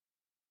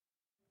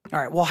 All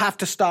right, we'll have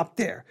to stop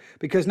there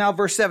because now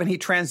verse 7, he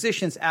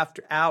transitions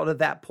out of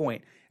that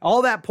point.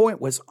 All that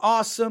point was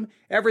awesome.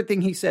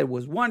 Everything he said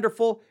was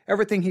wonderful.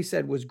 Everything he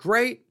said was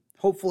great.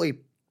 Hopefully,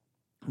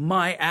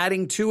 my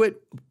adding to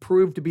it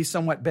proved to be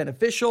somewhat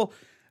beneficial.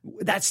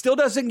 That still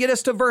doesn't get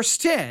us to verse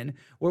 10,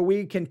 where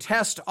we can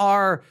test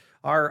our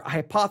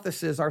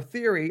hypothesis, our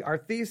theory, our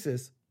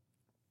thesis.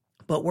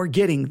 But we're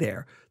getting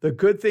there. The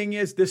good thing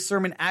is this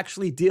sermon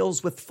actually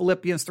deals with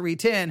Philippians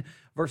 3:10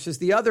 versus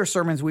the other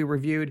sermons we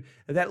reviewed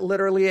that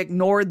literally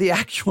ignored the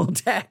actual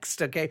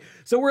text, okay?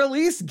 So we're at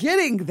least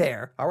getting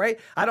there, all right?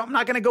 I'm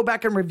not going to go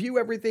back and review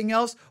everything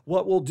else.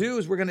 What we'll do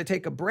is we're going to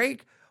take a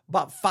break,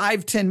 about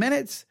 5-10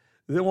 minutes.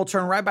 Then we'll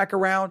turn right back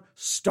around,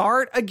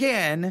 start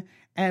again,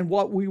 and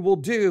what we will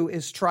do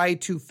is try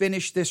to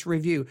finish this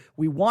review.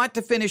 We want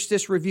to finish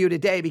this review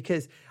today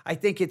because I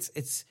think it's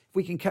if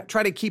we can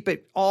try to keep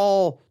it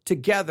all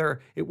together,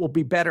 it will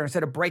be better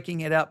instead of breaking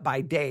it up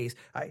by days.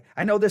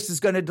 I know this is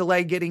going to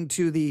delay getting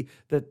to the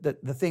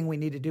thing we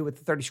need to do with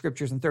the 30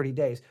 scriptures in 30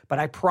 days, but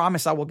I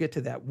promise I will get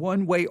to that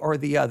one way or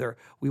the other.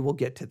 We will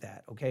get to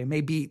that, okay?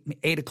 Maybe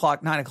 8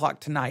 o'clock, 9 o'clock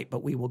tonight,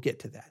 but we will get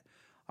to that.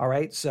 All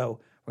right, so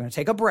we're going to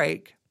take a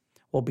break.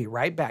 We'll be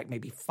right back,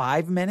 maybe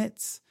 5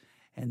 minutes.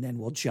 And then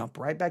we'll jump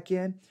right back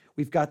in.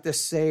 We've got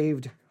this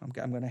saved. I'm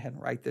going to go ahead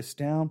and write this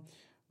down.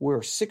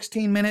 We're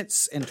 16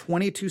 minutes and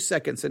 22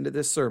 seconds into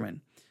this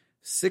sermon.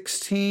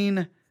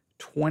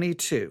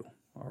 16:22.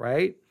 All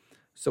right.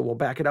 So we'll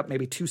back it up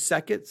maybe 2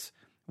 seconds.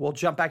 We'll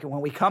jump back. And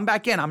when we come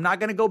back in, I'm not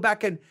going to go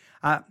back and,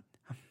 I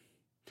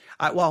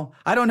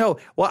don't know.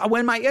 Well,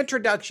 when my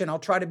introduction, I'll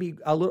try to be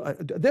a little,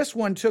 this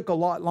one took a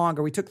lot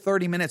longer. We took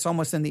 30 minutes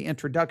almost in the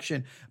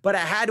introduction, but I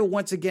had to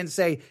once again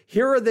say,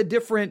 here are the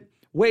different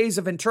ways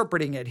of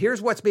interpreting it.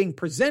 Here's what's being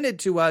presented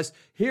to us.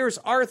 Here's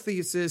our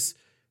thesis.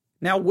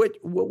 Now, we're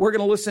going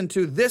to listen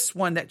to this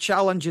one that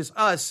challenges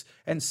us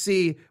and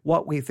see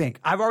what we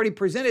think. I've already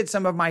presented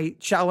some of my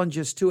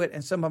challenges to it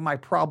and some of my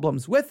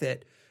problems with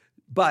it,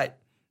 but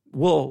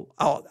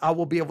I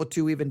will be able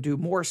to even do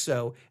more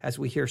so as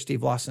we hear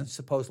Steve Lawson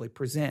supposedly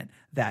present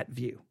that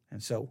view.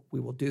 And so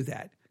we will do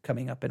that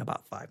coming up in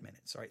about 5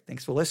 minutes. All right.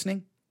 Thanks for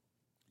listening.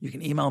 You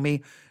can email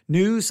me,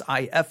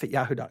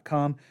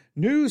 newsif@yahoo.com,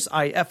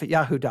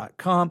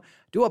 newsif@yahoo.com.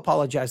 Do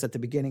apologize at the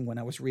beginning when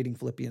I was reading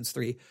Philippians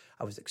 3.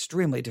 I was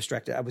extremely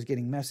distracted. I was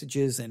getting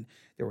messages and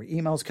there were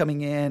emails coming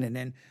in. And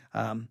then,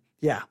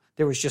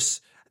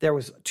 there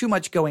was too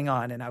much going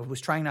on. And I was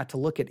trying not to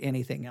look at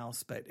anything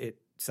else, but it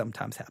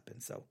sometimes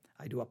happens. So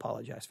I do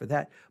apologize for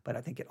that. But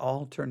I think it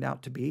all turned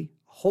out to be,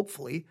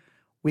 hopefully,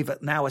 we've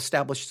now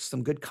established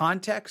some good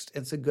context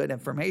and some good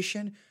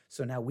information.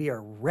 So now we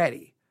are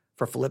ready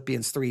for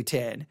Philippians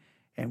 3:10,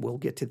 and we'll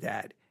get to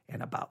that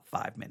in about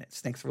 5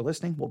 minutes. Thanks for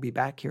listening. We'll be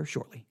back here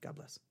shortly. God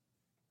bless.